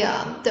the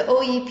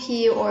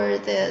OEP or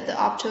the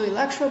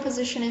optoelectrode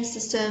positioning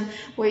system,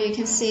 where you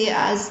can see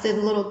as the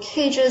little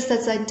cages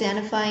that's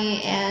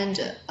identifying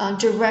and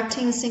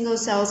directing single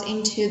cells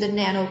into the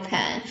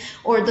nanopen,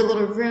 or the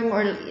little room,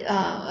 or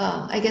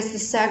I guess the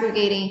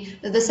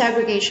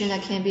segregation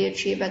that can be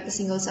achieved at the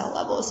single cell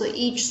level. So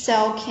each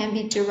cell can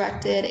be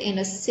directed in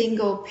a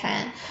single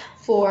pen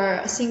for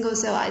a single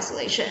cell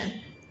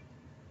isolation.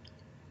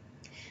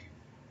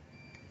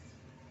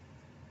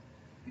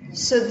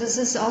 So this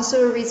is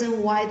also a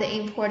reason why the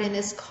importing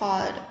is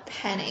called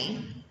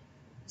penning.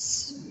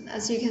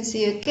 As you can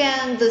see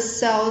again, the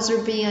cells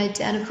are being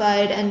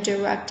identified and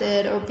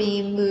directed or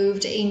being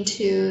moved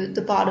into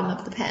the bottom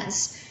of the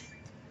pens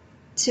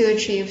to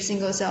achieve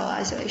single cell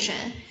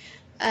isolation.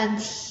 And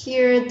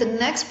here the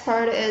next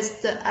part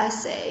is the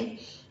assay.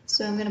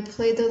 So I'm going to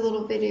play the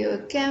little video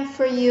again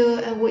for you,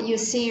 and what you're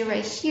seeing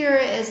right here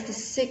is the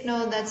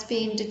signal that's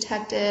being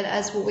detected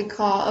as what we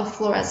call a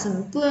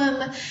fluorescent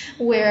bloom,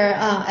 where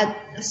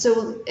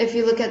so if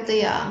you look at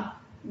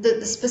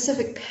the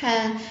specific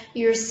pen,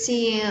 you're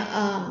seeing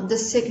the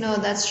signal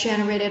that's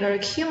generated or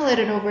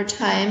accumulated over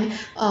time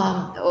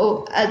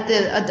at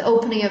the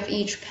opening of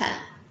each pen.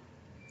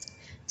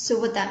 So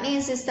what that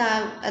means is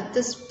that at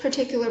this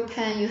particular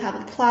pen, you have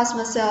a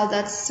plasma cell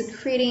that's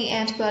secreting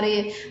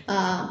antibody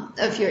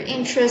of your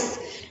interest,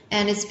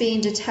 and it's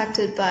being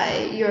detected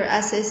by your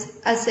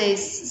assay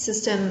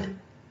system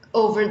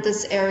over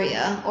this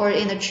area or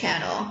in a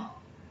channel.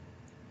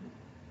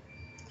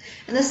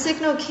 And the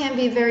signal can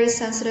be very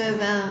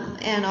sensitive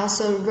and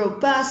also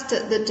robust.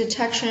 The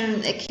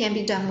detection, it can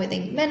be done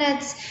within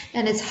minutes,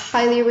 and it's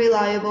highly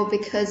reliable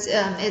because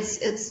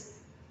it's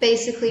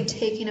basically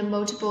taking a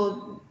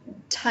multiple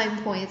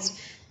time points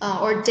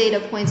or data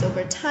points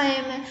over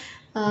time.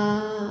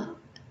 And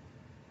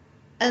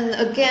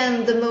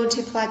again, the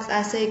multiplex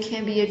assay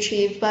can be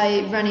achieved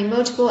by running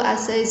multiple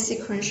assays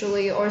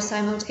sequentially or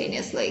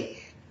simultaneously.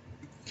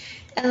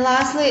 And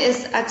lastly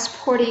is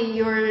exporting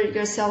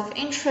your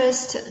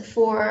self-interest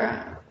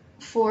for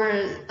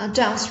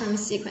downstream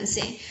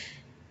sequencing.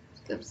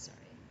 Oops, sorry.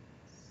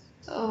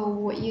 So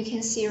what you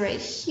can see right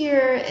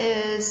here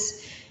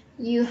is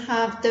you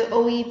have the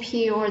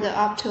OEP or the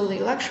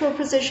optoelectrode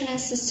positioning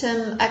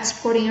system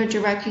exporting or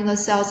directing the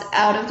cells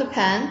out of the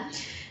pen.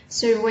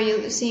 So what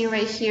you're seeing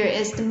right here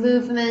is the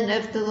movement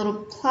of the little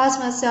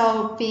plasma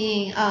cell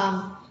being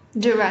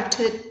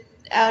directed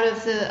out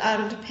of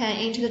the pen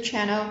into the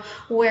channel,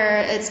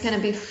 where it's going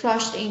to be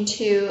flushed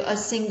into a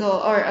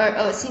single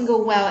a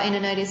single well in a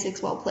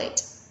 96 well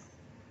plate.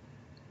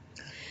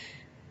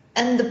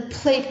 And the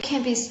plate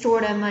can be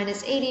stored at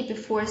 -80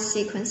 before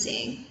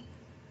sequencing.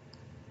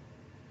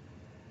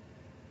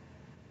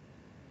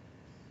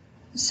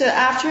 So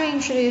after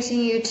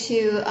introducing you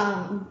to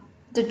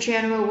the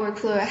general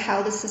workflow of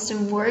how the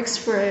system works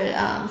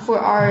for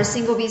our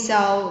single B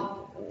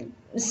cell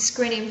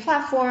screening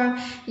platform,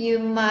 you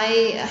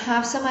might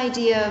have some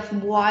idea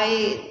of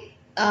why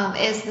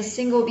is the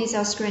single B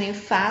cell screening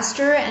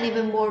faster and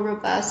even more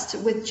robust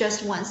with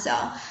just one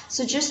cell.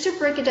 So just to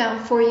break it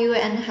down for you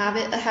and have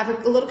a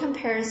little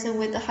comparison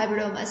with the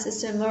hybridoma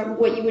system, or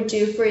what you would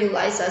do for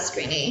ELISA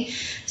screening.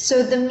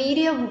 So the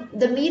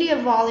media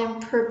volume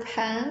per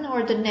pen,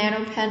 or the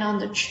nano pen on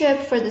the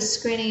chip for the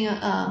screening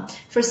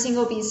for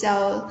single B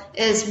cell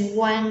is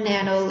 1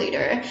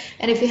 nanoliter.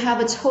 And if you have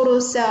a total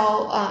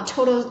cell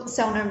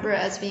number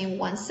as being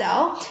 1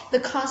 cell, the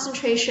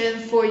concentration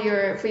for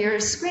your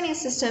screening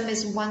system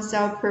is 1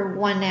 cell per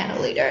 1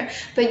 nanoliter.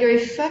 But your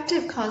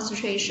effective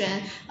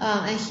concentration,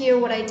 and here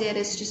what I did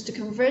is just to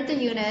convert the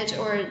unit,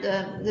 or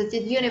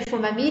the unit for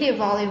my media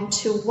volume,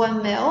 to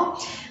 1 mil.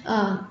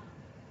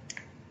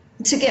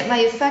 to get my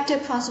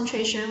effective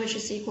concentration, which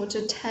is equal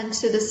to 10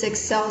 to the 6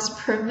 cells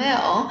per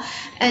mil.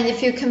 And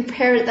if you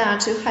compare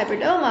that to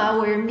hybridoma,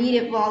 where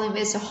immediate volume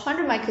is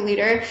 100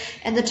 microliter,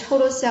 and the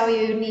total cell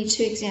you need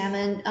to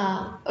examine,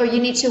 or you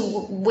need to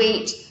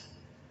wait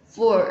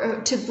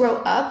for to grow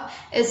up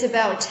is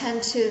about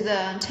 10 to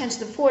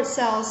the 4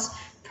 cells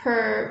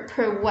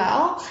per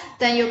well,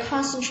 then your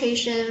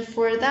concentration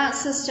for that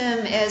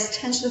system is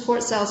 10 to the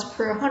 4 cells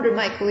per 100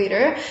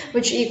 microliter,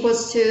 which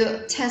equals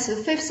to 10 to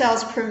the 5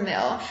 cells per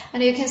mil.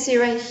 And you can see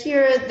right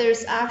here,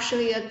 there's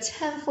actually a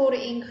 10-fold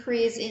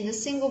increase in the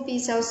single B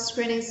cell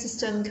screening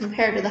system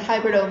compared to the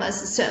hybridoma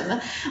system,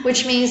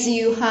 which means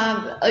you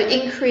have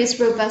increased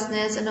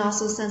robustness and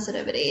also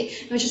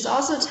sensitivity, which is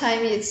also time.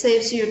 It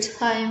saves you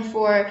time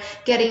for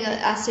getting an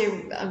assay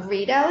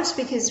readout,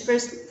 because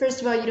first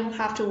of all, you don't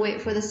have to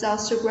wait for the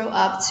cells to grow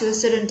up to a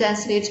certain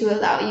density to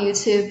allow you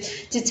to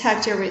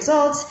detect your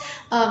results.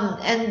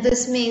 And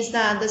this means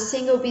that the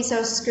single B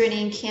cell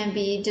screening can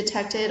be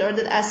detected, or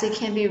the assay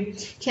you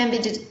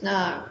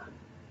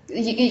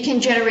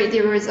can generate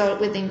the result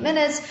within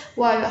minutes,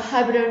 while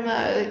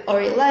hybridoma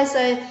or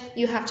ELISA,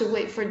 you have to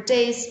wait for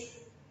days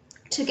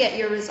to get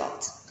your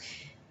results.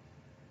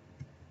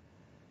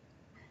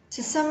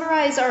 To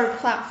summarize our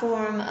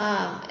platform,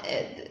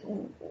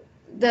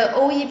 the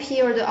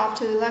OEP, or the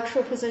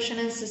optoelectro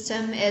positioning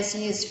system, is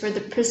used for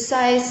the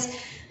precise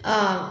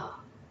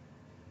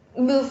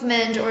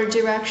movement or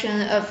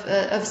direction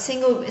of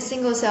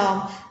single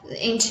cell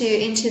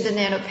into the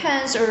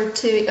nanopens, or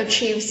to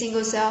achieve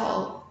single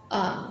cell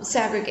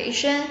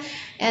segregation.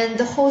 And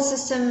the whole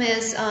system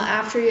is,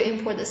 after you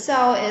import the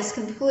cell, is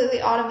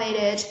completely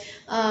automated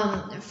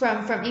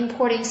from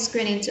importing,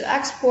 screening to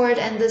export,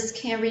 and this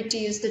can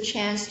reduce the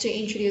chance to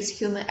introduce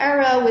human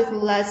error with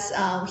less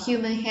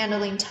human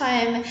handling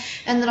time.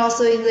 And then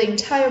also in the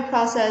entire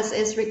process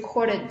is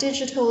recorded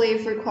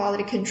digitally for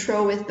quality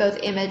control with both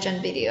image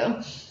and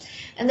video.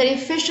 And the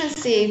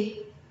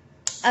efficiency,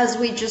 as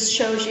we just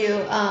showed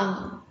you,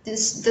 the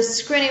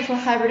screening for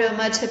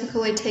hybridoma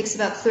typically takes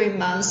about 3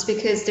 months,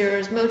 because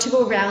there's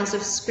multiple rounds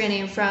of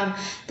screening from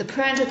the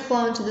parental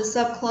clone to the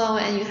subclone,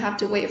 and you have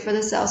to wait for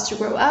the cells to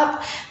grow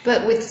up.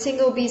 But with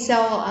single B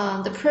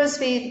cell, the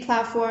ProSpeed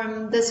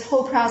platform, this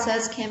whole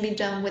process can be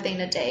done within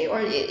a day, or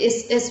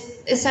is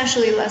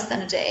essentially less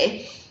than a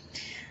day.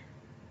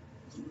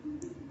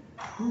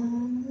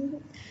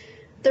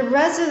 The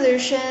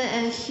resolution,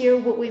 and here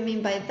what we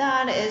mean by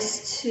that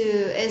is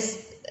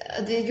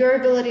your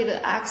ability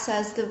to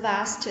access the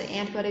vast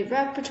antibody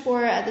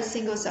repertoire at the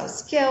single cell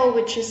scale,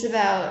 which is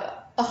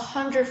about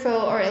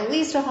 100-fold, or at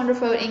least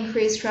 100-fold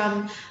increase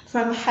from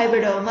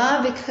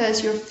hybridoma,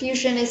 because your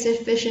fusion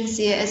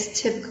efficiency is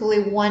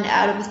typically 1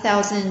 out of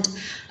 1,000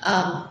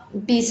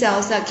 B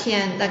cells that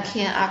can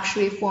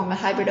actually form a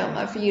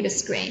hybridoma for you to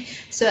screen.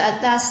 So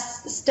at that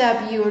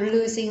step, you're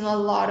losing a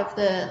lot of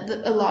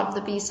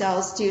the B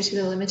cells due to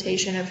the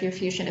limitation of your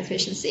fusion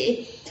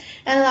efficiency.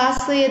 And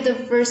lastly, the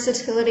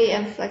versatility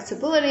and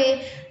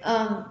flexibility.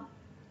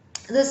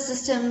 This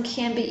system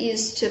can be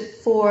used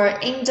for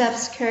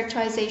in-depth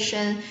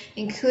characterization,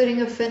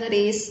 including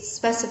affinities,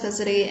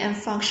 specificity, and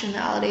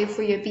functionality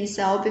for your B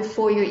cell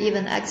before you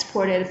even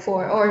export it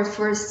for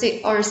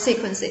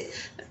sequencing.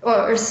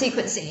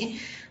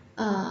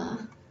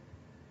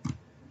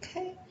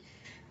 Okay.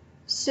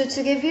 So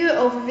to give you an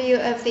overview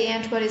of the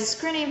antibody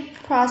screening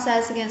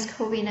process against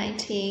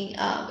COVID-19,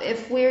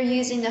 if we're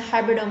using the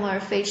hybridoma or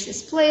phage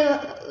display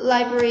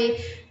library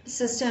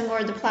system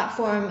or the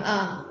platform,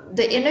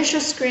 the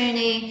initial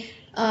screening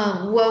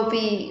will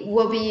be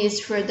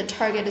used for the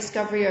target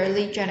discovery or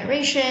lead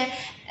generation,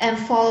 and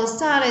follows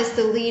that is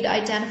the lead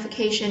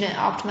identification and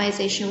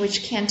optimization,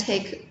 which can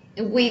take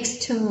weeks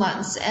to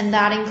months, and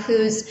that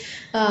includes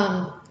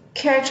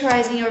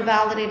characterizing or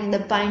validating the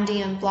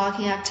binding and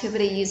blocking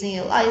activity using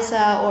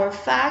ELISA or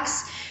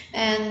FACS,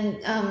 and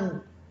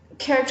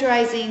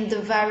characterizing the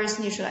virus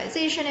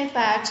neutralization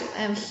effect.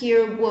 And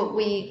here what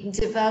we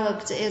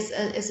developed is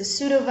a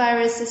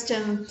pseudovirus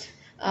system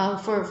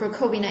for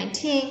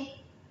COVID-19.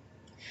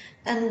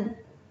 And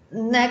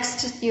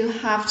next you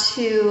have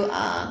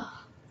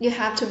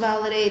to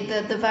validate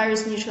the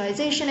virus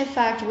neutralization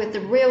effect with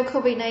the real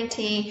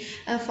COVID-19,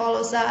 and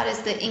follows that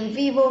is the in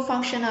vivo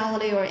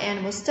functionality or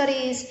animal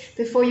studies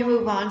before you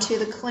move on to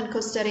the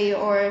clinical study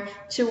or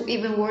to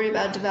even worry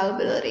about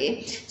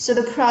developability. So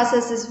the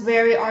process is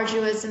very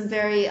arduous and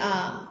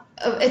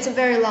it's a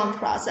very long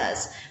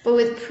process. But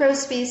with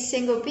ProSpeed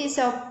single B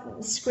cell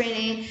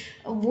screening,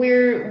 what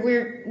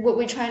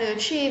we're trying to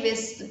achieve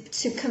is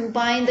to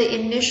combine the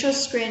initial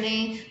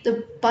screening,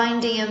 the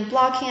binding and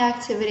blocking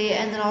activity,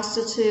 and then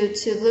also to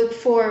look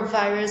for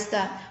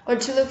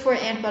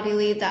antibody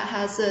lead that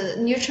has a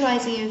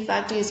neutralizing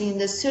effect using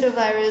the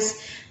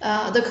pseudovirus,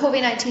 the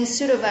COVID-19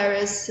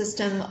 pseudovirus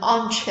system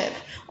on chip,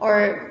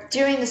 or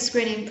during the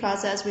screening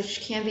process,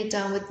 which can be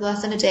done with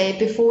less than a day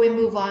before we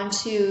move on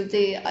to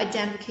the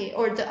identification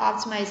or the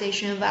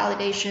optimization and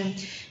validation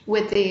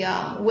with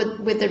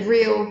the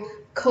real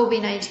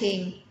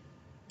COVID-19,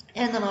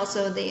 and then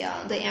also the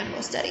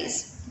animal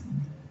studies.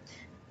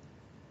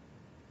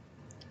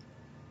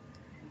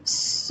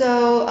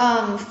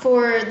 So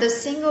for the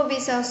single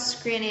B-cell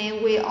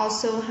screening, we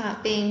also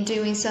have been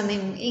doing some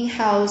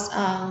in-house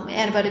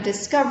antibody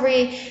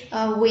discovery.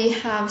 We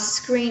have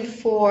screened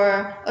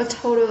for a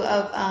total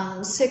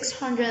of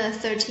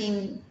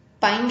 613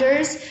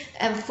 binders,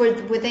 and for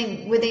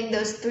within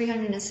those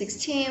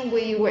 316,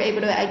 we were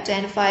able to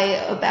identify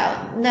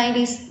about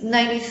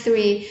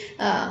 93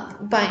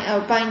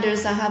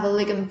 binders that have a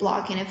ligand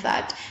blocking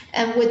effect.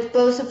 And with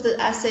both of the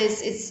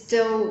assays, it's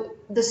still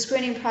the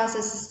screening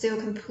process is still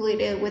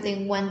completed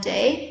within 1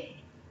 day.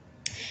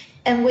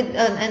 And with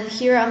and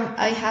here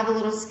I have a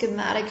little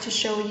schematic to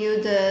show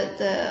you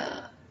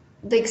the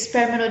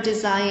experimental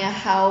design and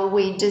how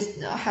we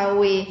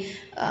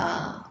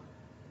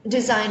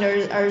design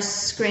our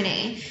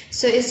screening.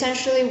 So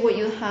essentially what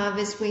you have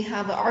is we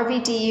have a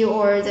RBD,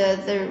 or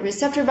the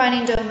receptor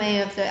binding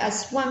domain of the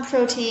S1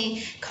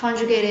 protein,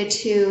 conjugated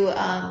to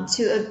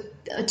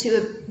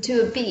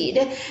a bead,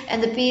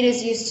 and the bead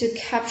is used to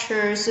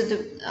capture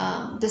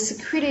the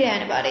secreted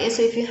antibody.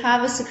 So if you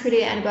have a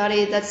secreted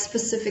antibody that's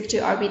specific to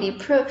RBD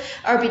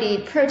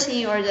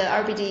protein or the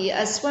RBD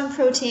S1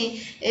 protein,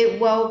 it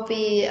will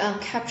be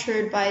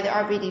captured by the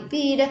RBD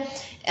bead,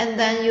 and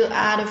then you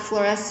add a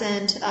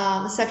fluorescent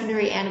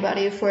secondary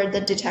antibody for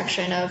the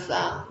detection of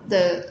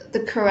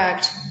the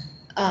correct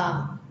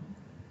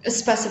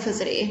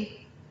specificity.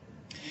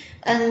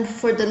 And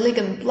for the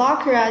ligand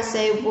blocker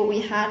assay, what we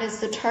had is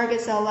the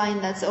target cell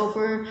line that's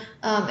over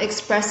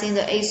expressing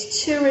the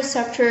ACE2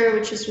 receptor,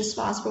 which is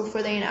responsible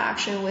for the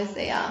interaction with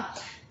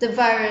the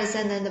virus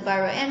and then the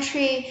viral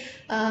entry.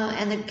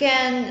 And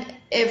again,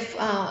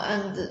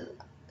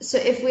 so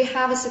if we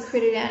have a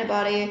secreted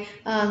antibody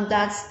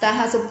that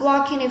has a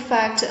blocking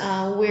effect,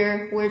 what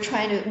we're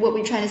trying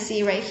to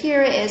see right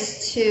here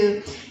is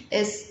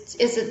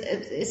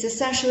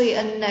essentially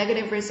a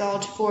negative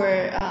result for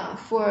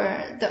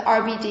the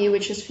RBD,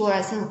 which is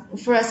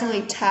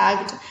fluorescently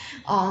tagged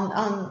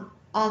on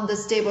the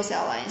stable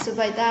cell line. So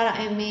by that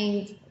I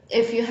mean,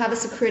 if you have a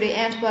secreted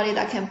antibody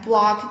that can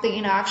block the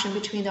interaction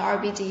between the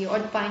RBD or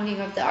the binding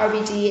of the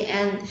RBD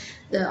and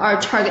our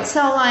target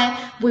cell line,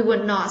 we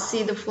would not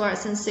see the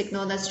fluorescent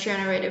signal that's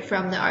generated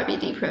from the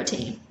RBD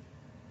protein.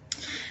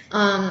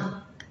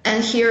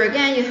 And here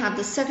again, you have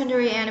the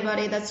secondary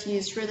antibody that's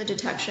used for the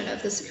detection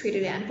of the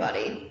secreted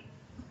antibody.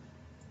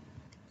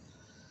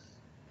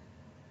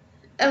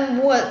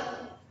 And what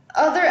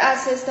other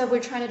assays that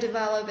we're trying to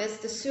develop is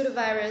the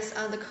pseudovirus,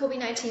 the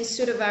COVID-19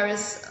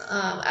 pseudovirus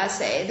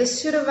assay. The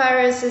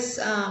pseudovirus is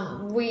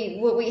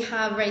what we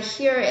have right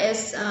here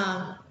is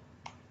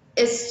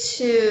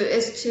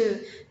to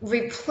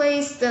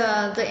replace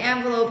the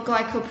envelope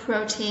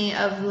glycoprotein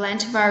of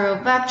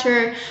lentiviral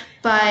vector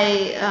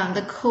by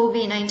the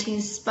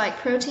COVID-19 spike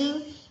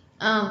protein.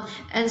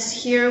 And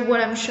here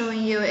what I'm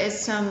showing you is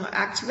some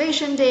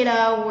activation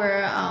data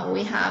where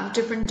we have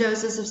different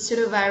doses of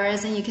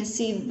pseudovirus, and you can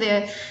see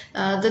the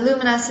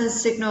luminescence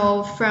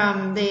signal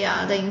from the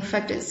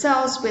infected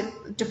cells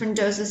with different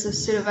doses of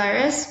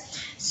pseudovirus.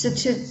 So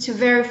to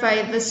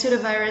verify the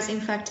pseudovirus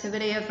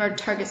infectivity of our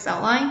target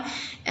cell line.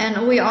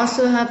 And we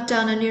also have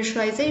done a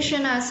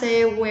neutralization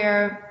assay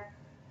where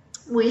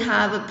we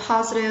have a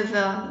positive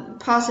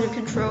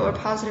control or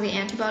positive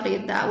antibody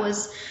that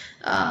was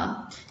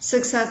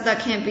that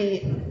can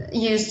be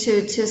used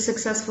to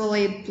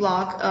successfully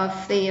block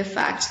of the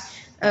effect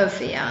of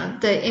the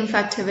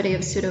infectivity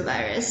of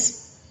pseudovirus.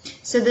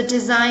 So the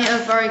design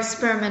of our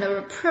experimental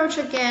approach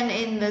again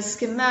in the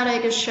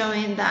schematic is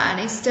showing that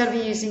instead of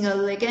using a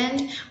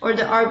ligand or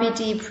the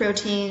RBD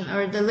protein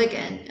or the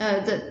ligand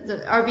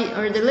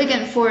the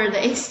ligand for the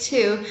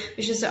ACE2,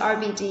 which is the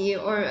RBD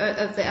or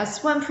of the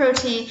S1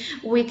 protein,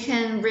 we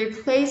can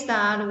replace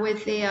that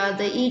with the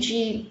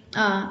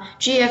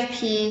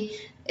GFP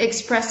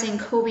expressing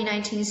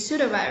COVID-19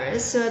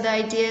 pseudovirus. So the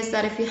idea is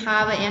that if you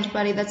have an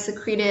antibody that's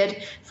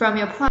secreted from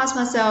your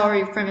plasma cell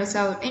or from your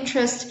cell of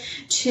interest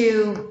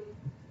to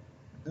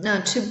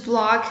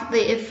block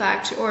the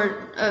effect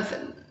or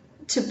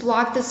to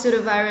block the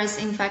pseudovirus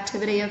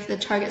infectivity of the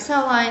target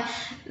cell line,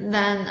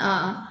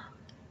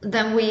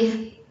 then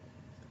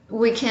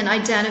we can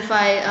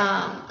identify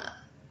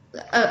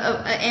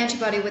an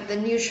antibody with the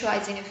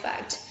neutralizing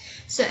effect.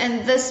 So,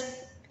 and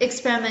this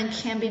experiment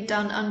can be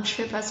done on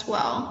chip as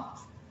well.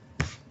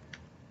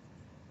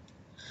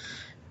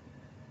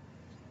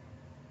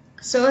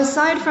 So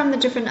aside from the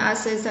different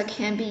assays that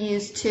can be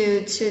used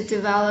to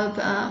develop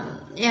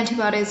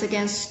antibodies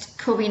against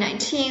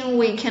COVID-19,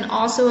 we can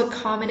also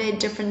accommodate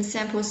different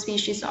sample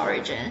species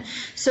origin.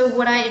 So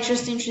what I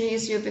just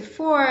introduced you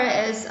before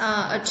is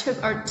our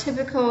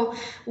typical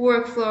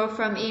workflow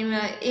from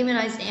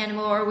immunized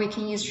animal, or we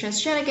can use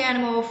transgenic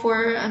animal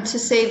for to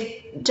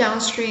save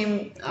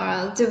downstream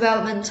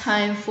development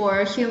time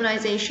for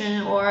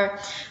humanization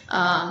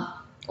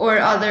or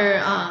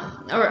other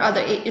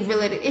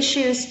related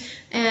issues.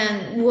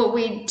 And what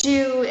we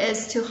do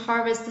is to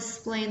harvest the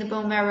spleen, the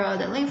bone marrow,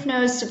 the lymph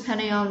nodes,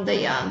 depending on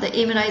the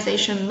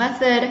immunization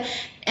method.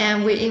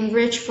 and we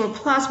enrich for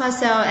plasma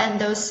cell, and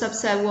those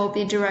subset will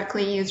be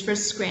directly used for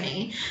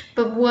screening.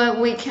 But what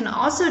we can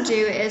also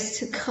do is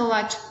to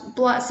collect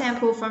blood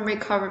sample from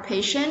recovered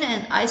patient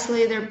and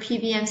isolate their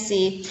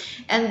PBMC,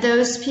 and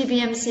those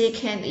PBMC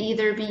can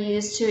either be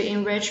used to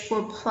enrich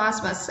for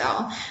plasma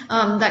cell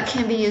that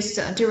can be used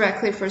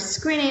directly for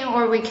screening,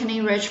 or we can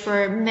enrich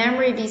for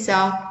memory B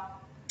cell,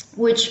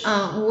 which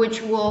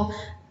will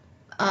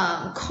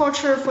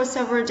culture for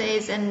several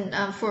days and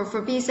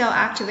for B cell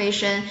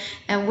activation,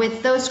 and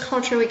with those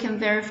culture we can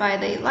verify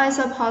the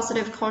ELISA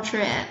positive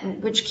culture,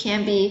 which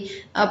can be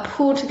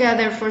pooled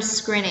together for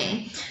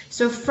screening.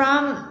 So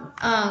from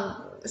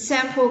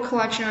sample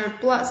collection or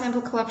blood sample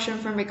collection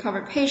from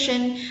recovered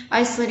patient,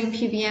 isolating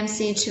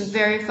PBMC to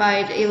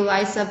verified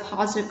ELISA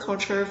positive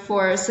culture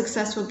for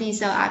successful B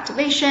cell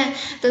activation.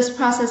 This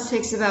process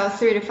takes about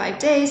 3 to 5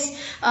 days,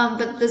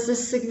 but this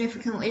is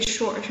significantly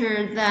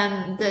shorter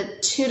than the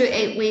 2 to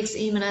 8 weeks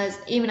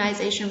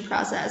immunization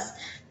process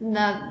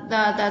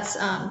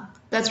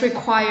that's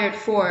required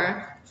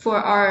for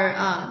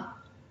our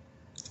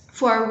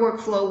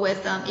workflow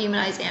with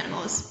immunized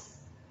animals.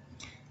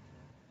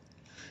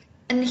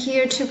 And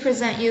here to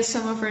present you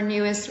some of our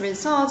newest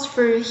results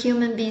for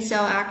human B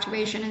cell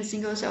activation and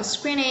single cell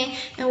screening.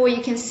 And what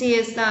you can see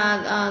is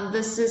that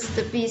this is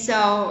the B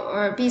cell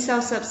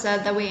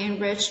subset that we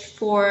enriched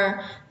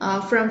for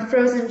from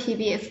frozen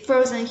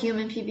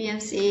human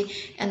PBMC.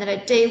 And then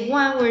at day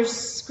 1, we're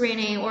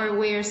screening or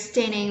we're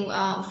staining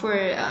for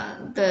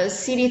the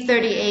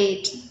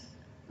CD38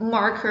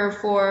 marker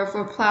for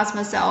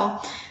plasma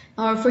cell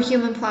or for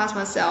human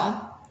plasma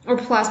cell, or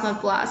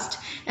plasmablast.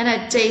 And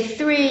at day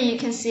 3, you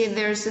can see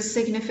there's a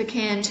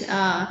significant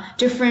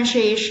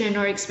differentiation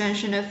or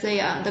expansion of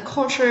the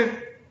culture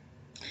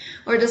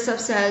or the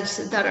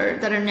subsets that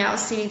are now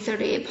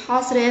CD38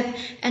 positive.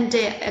 And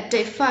at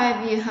day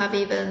 5, you have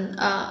even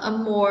a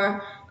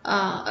more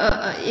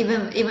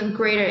even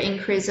greater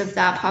increase of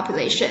that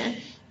population.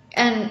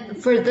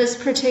 And for this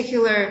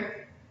particular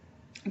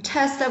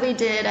test that we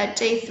did at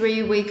day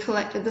 3, we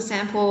collected the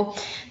sample,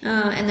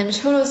 and then the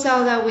total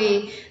cell that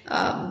we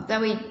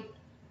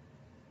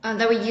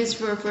used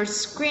for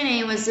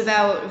screening was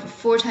about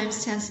 4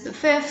 times 10 to the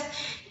 5th,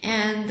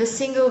 and the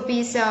single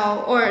B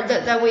cell, or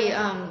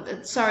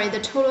the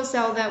total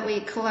cell that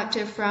we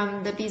collected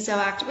from the B cell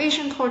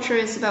activation culture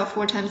is about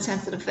 4 times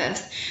 10 to the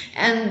 5th,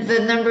 and the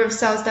number of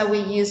cells that we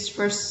used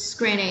for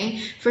screening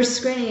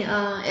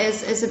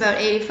is about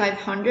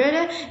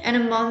 8,500, and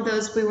among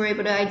those we were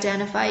able to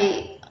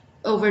identify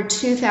over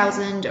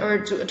 2,000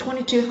 or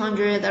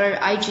 2,200 that are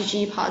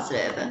IgG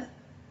positive.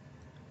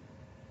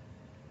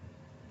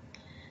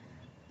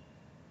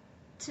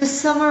 To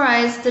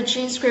summarize, the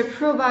GeneScript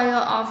ProBio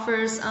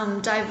offers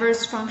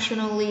diverse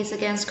functional leads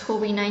against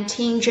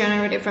COVID-19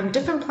 generated from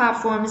different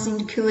platforms,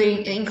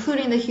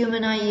 including the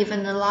human naive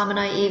and the llama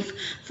naive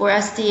for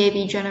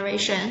SDAB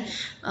generation,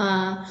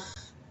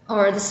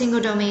 or the single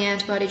domain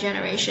antibody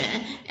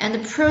generation. And the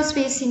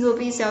ProSpeed single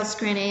B cell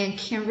screening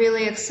can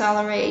really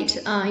accelerate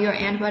your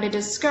antibody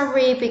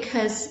discovery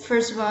because,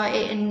 first of all,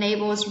 it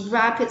enables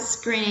rapid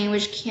screening,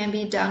 which can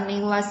be done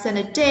in less than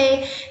a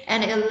day,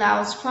 and it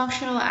allows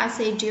functional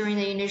assay during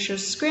the initial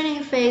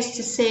screening phase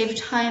to save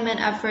time and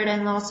effort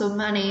and also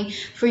money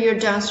for your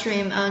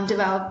downstream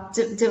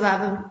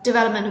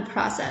development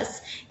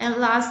process. And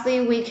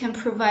lastly, we can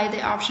provide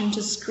the option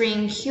to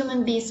screen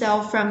human B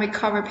cell from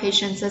recovered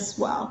patients as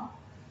well.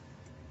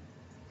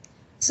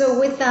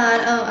 So with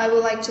that, I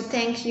would like to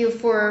thank you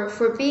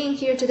for being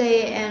here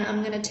today, and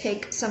I'm going to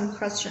take some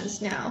questions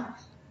now.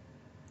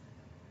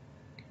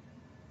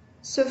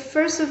 So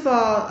first of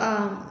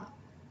all,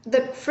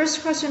 the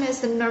first question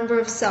is the number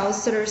of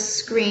cells that are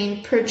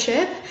screened per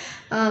chip.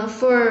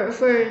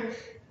 For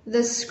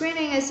the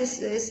screening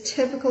is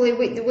typically,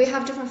 we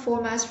have different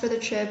formats for the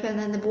chip, and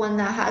then the one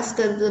that has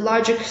the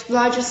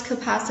largest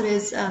capacity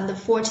is the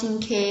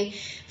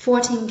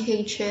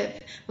 14K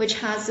chip, which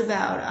has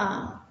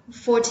about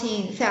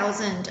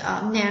 14,000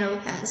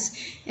 nanopens,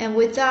 and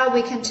with that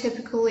we can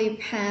typically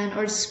pan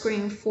or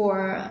screen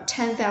for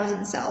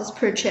 10,000 cells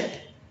per chip.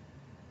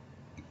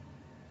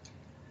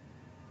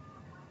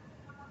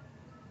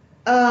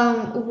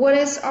 What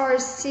is our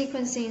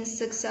sequencing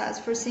success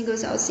for single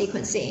cell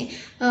sequencing?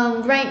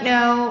 Right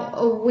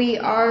now we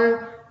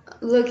are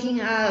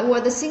looking at,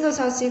 well, the single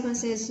cell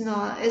sequencing is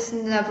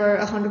never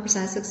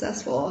 100%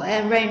 successful,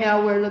 and right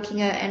now we're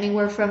looking at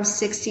anywhere from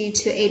 60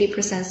 to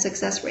 80%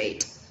 success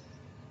rate.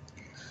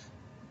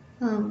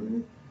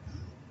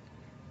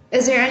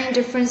 Is there any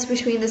difference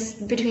between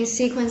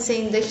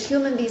sequencing the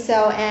human B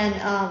cell and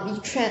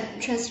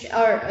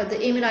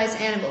the immunized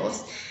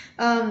animals?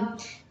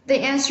 The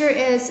answer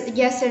is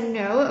yes and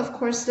no. Of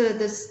course,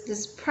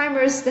 this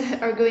primers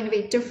that are going to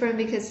be different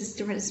because it's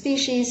different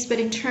species. But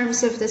in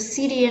terms of the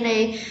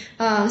cDNA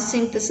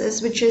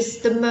synthesis, which is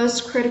the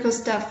most critical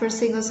step for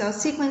single cell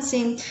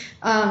sequencing,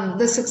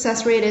 the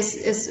success rate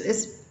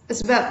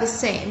is about the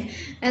same.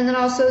 And then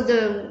also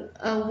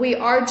we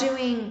are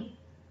doing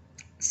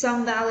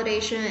some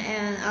validation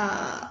and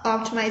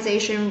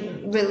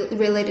optimization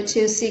related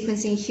to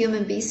sequencing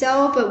human B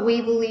cell, but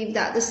we believe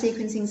that the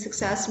sequencing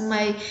success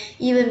might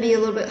even be a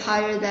little bit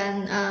higher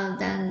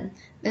than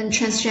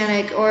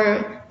transgenic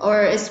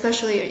or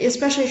especially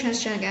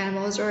transgenic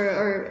animals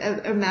or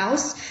a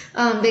mouse,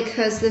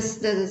 because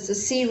the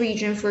C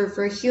region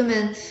for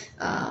human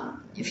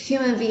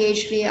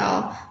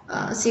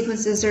VHVL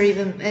sequences are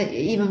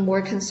even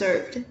more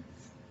conserved.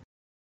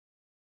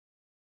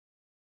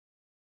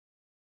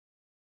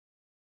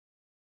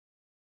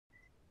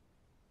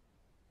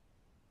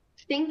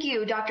 Thank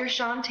you, Dr.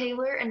 Sean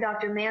Taylor and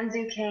Dr.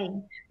 Manzu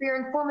Kang, for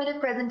your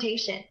informative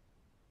presentation.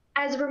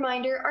 As a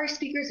reminder, our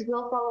speakers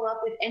will follow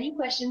up with any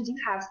questions you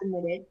have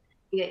submitted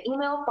via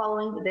email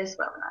following this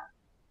webinar.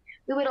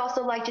 We would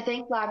also like to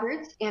thank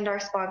LabRoots and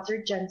our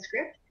sponsor,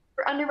 GenScript,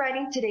 for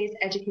underwriting today's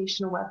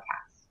educational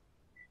webcast.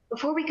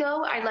 Before we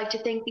go, I'd like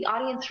to thank the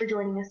audience for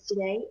joining us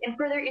today and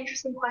for their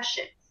interesting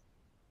questions.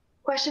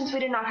 Questions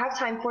we did not have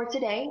time for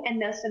today and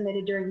those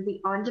submitted during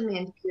the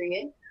on-demand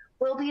period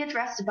will be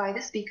addressed by the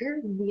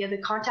speaker via the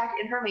contact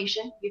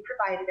information you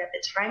provided at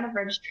the time of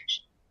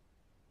registration.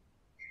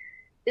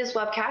 This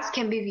webcast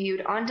can be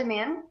viewed on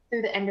demand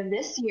through the end of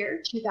this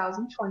year,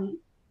 2020.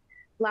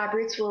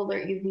 LabRoots will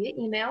alert you via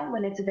email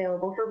when it's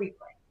available for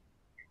replay.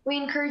 We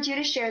encourage you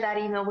to share that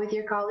email with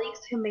your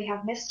colleagues who may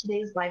have missed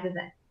today's live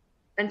event.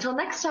 Until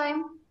next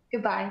time,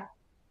 goodbye.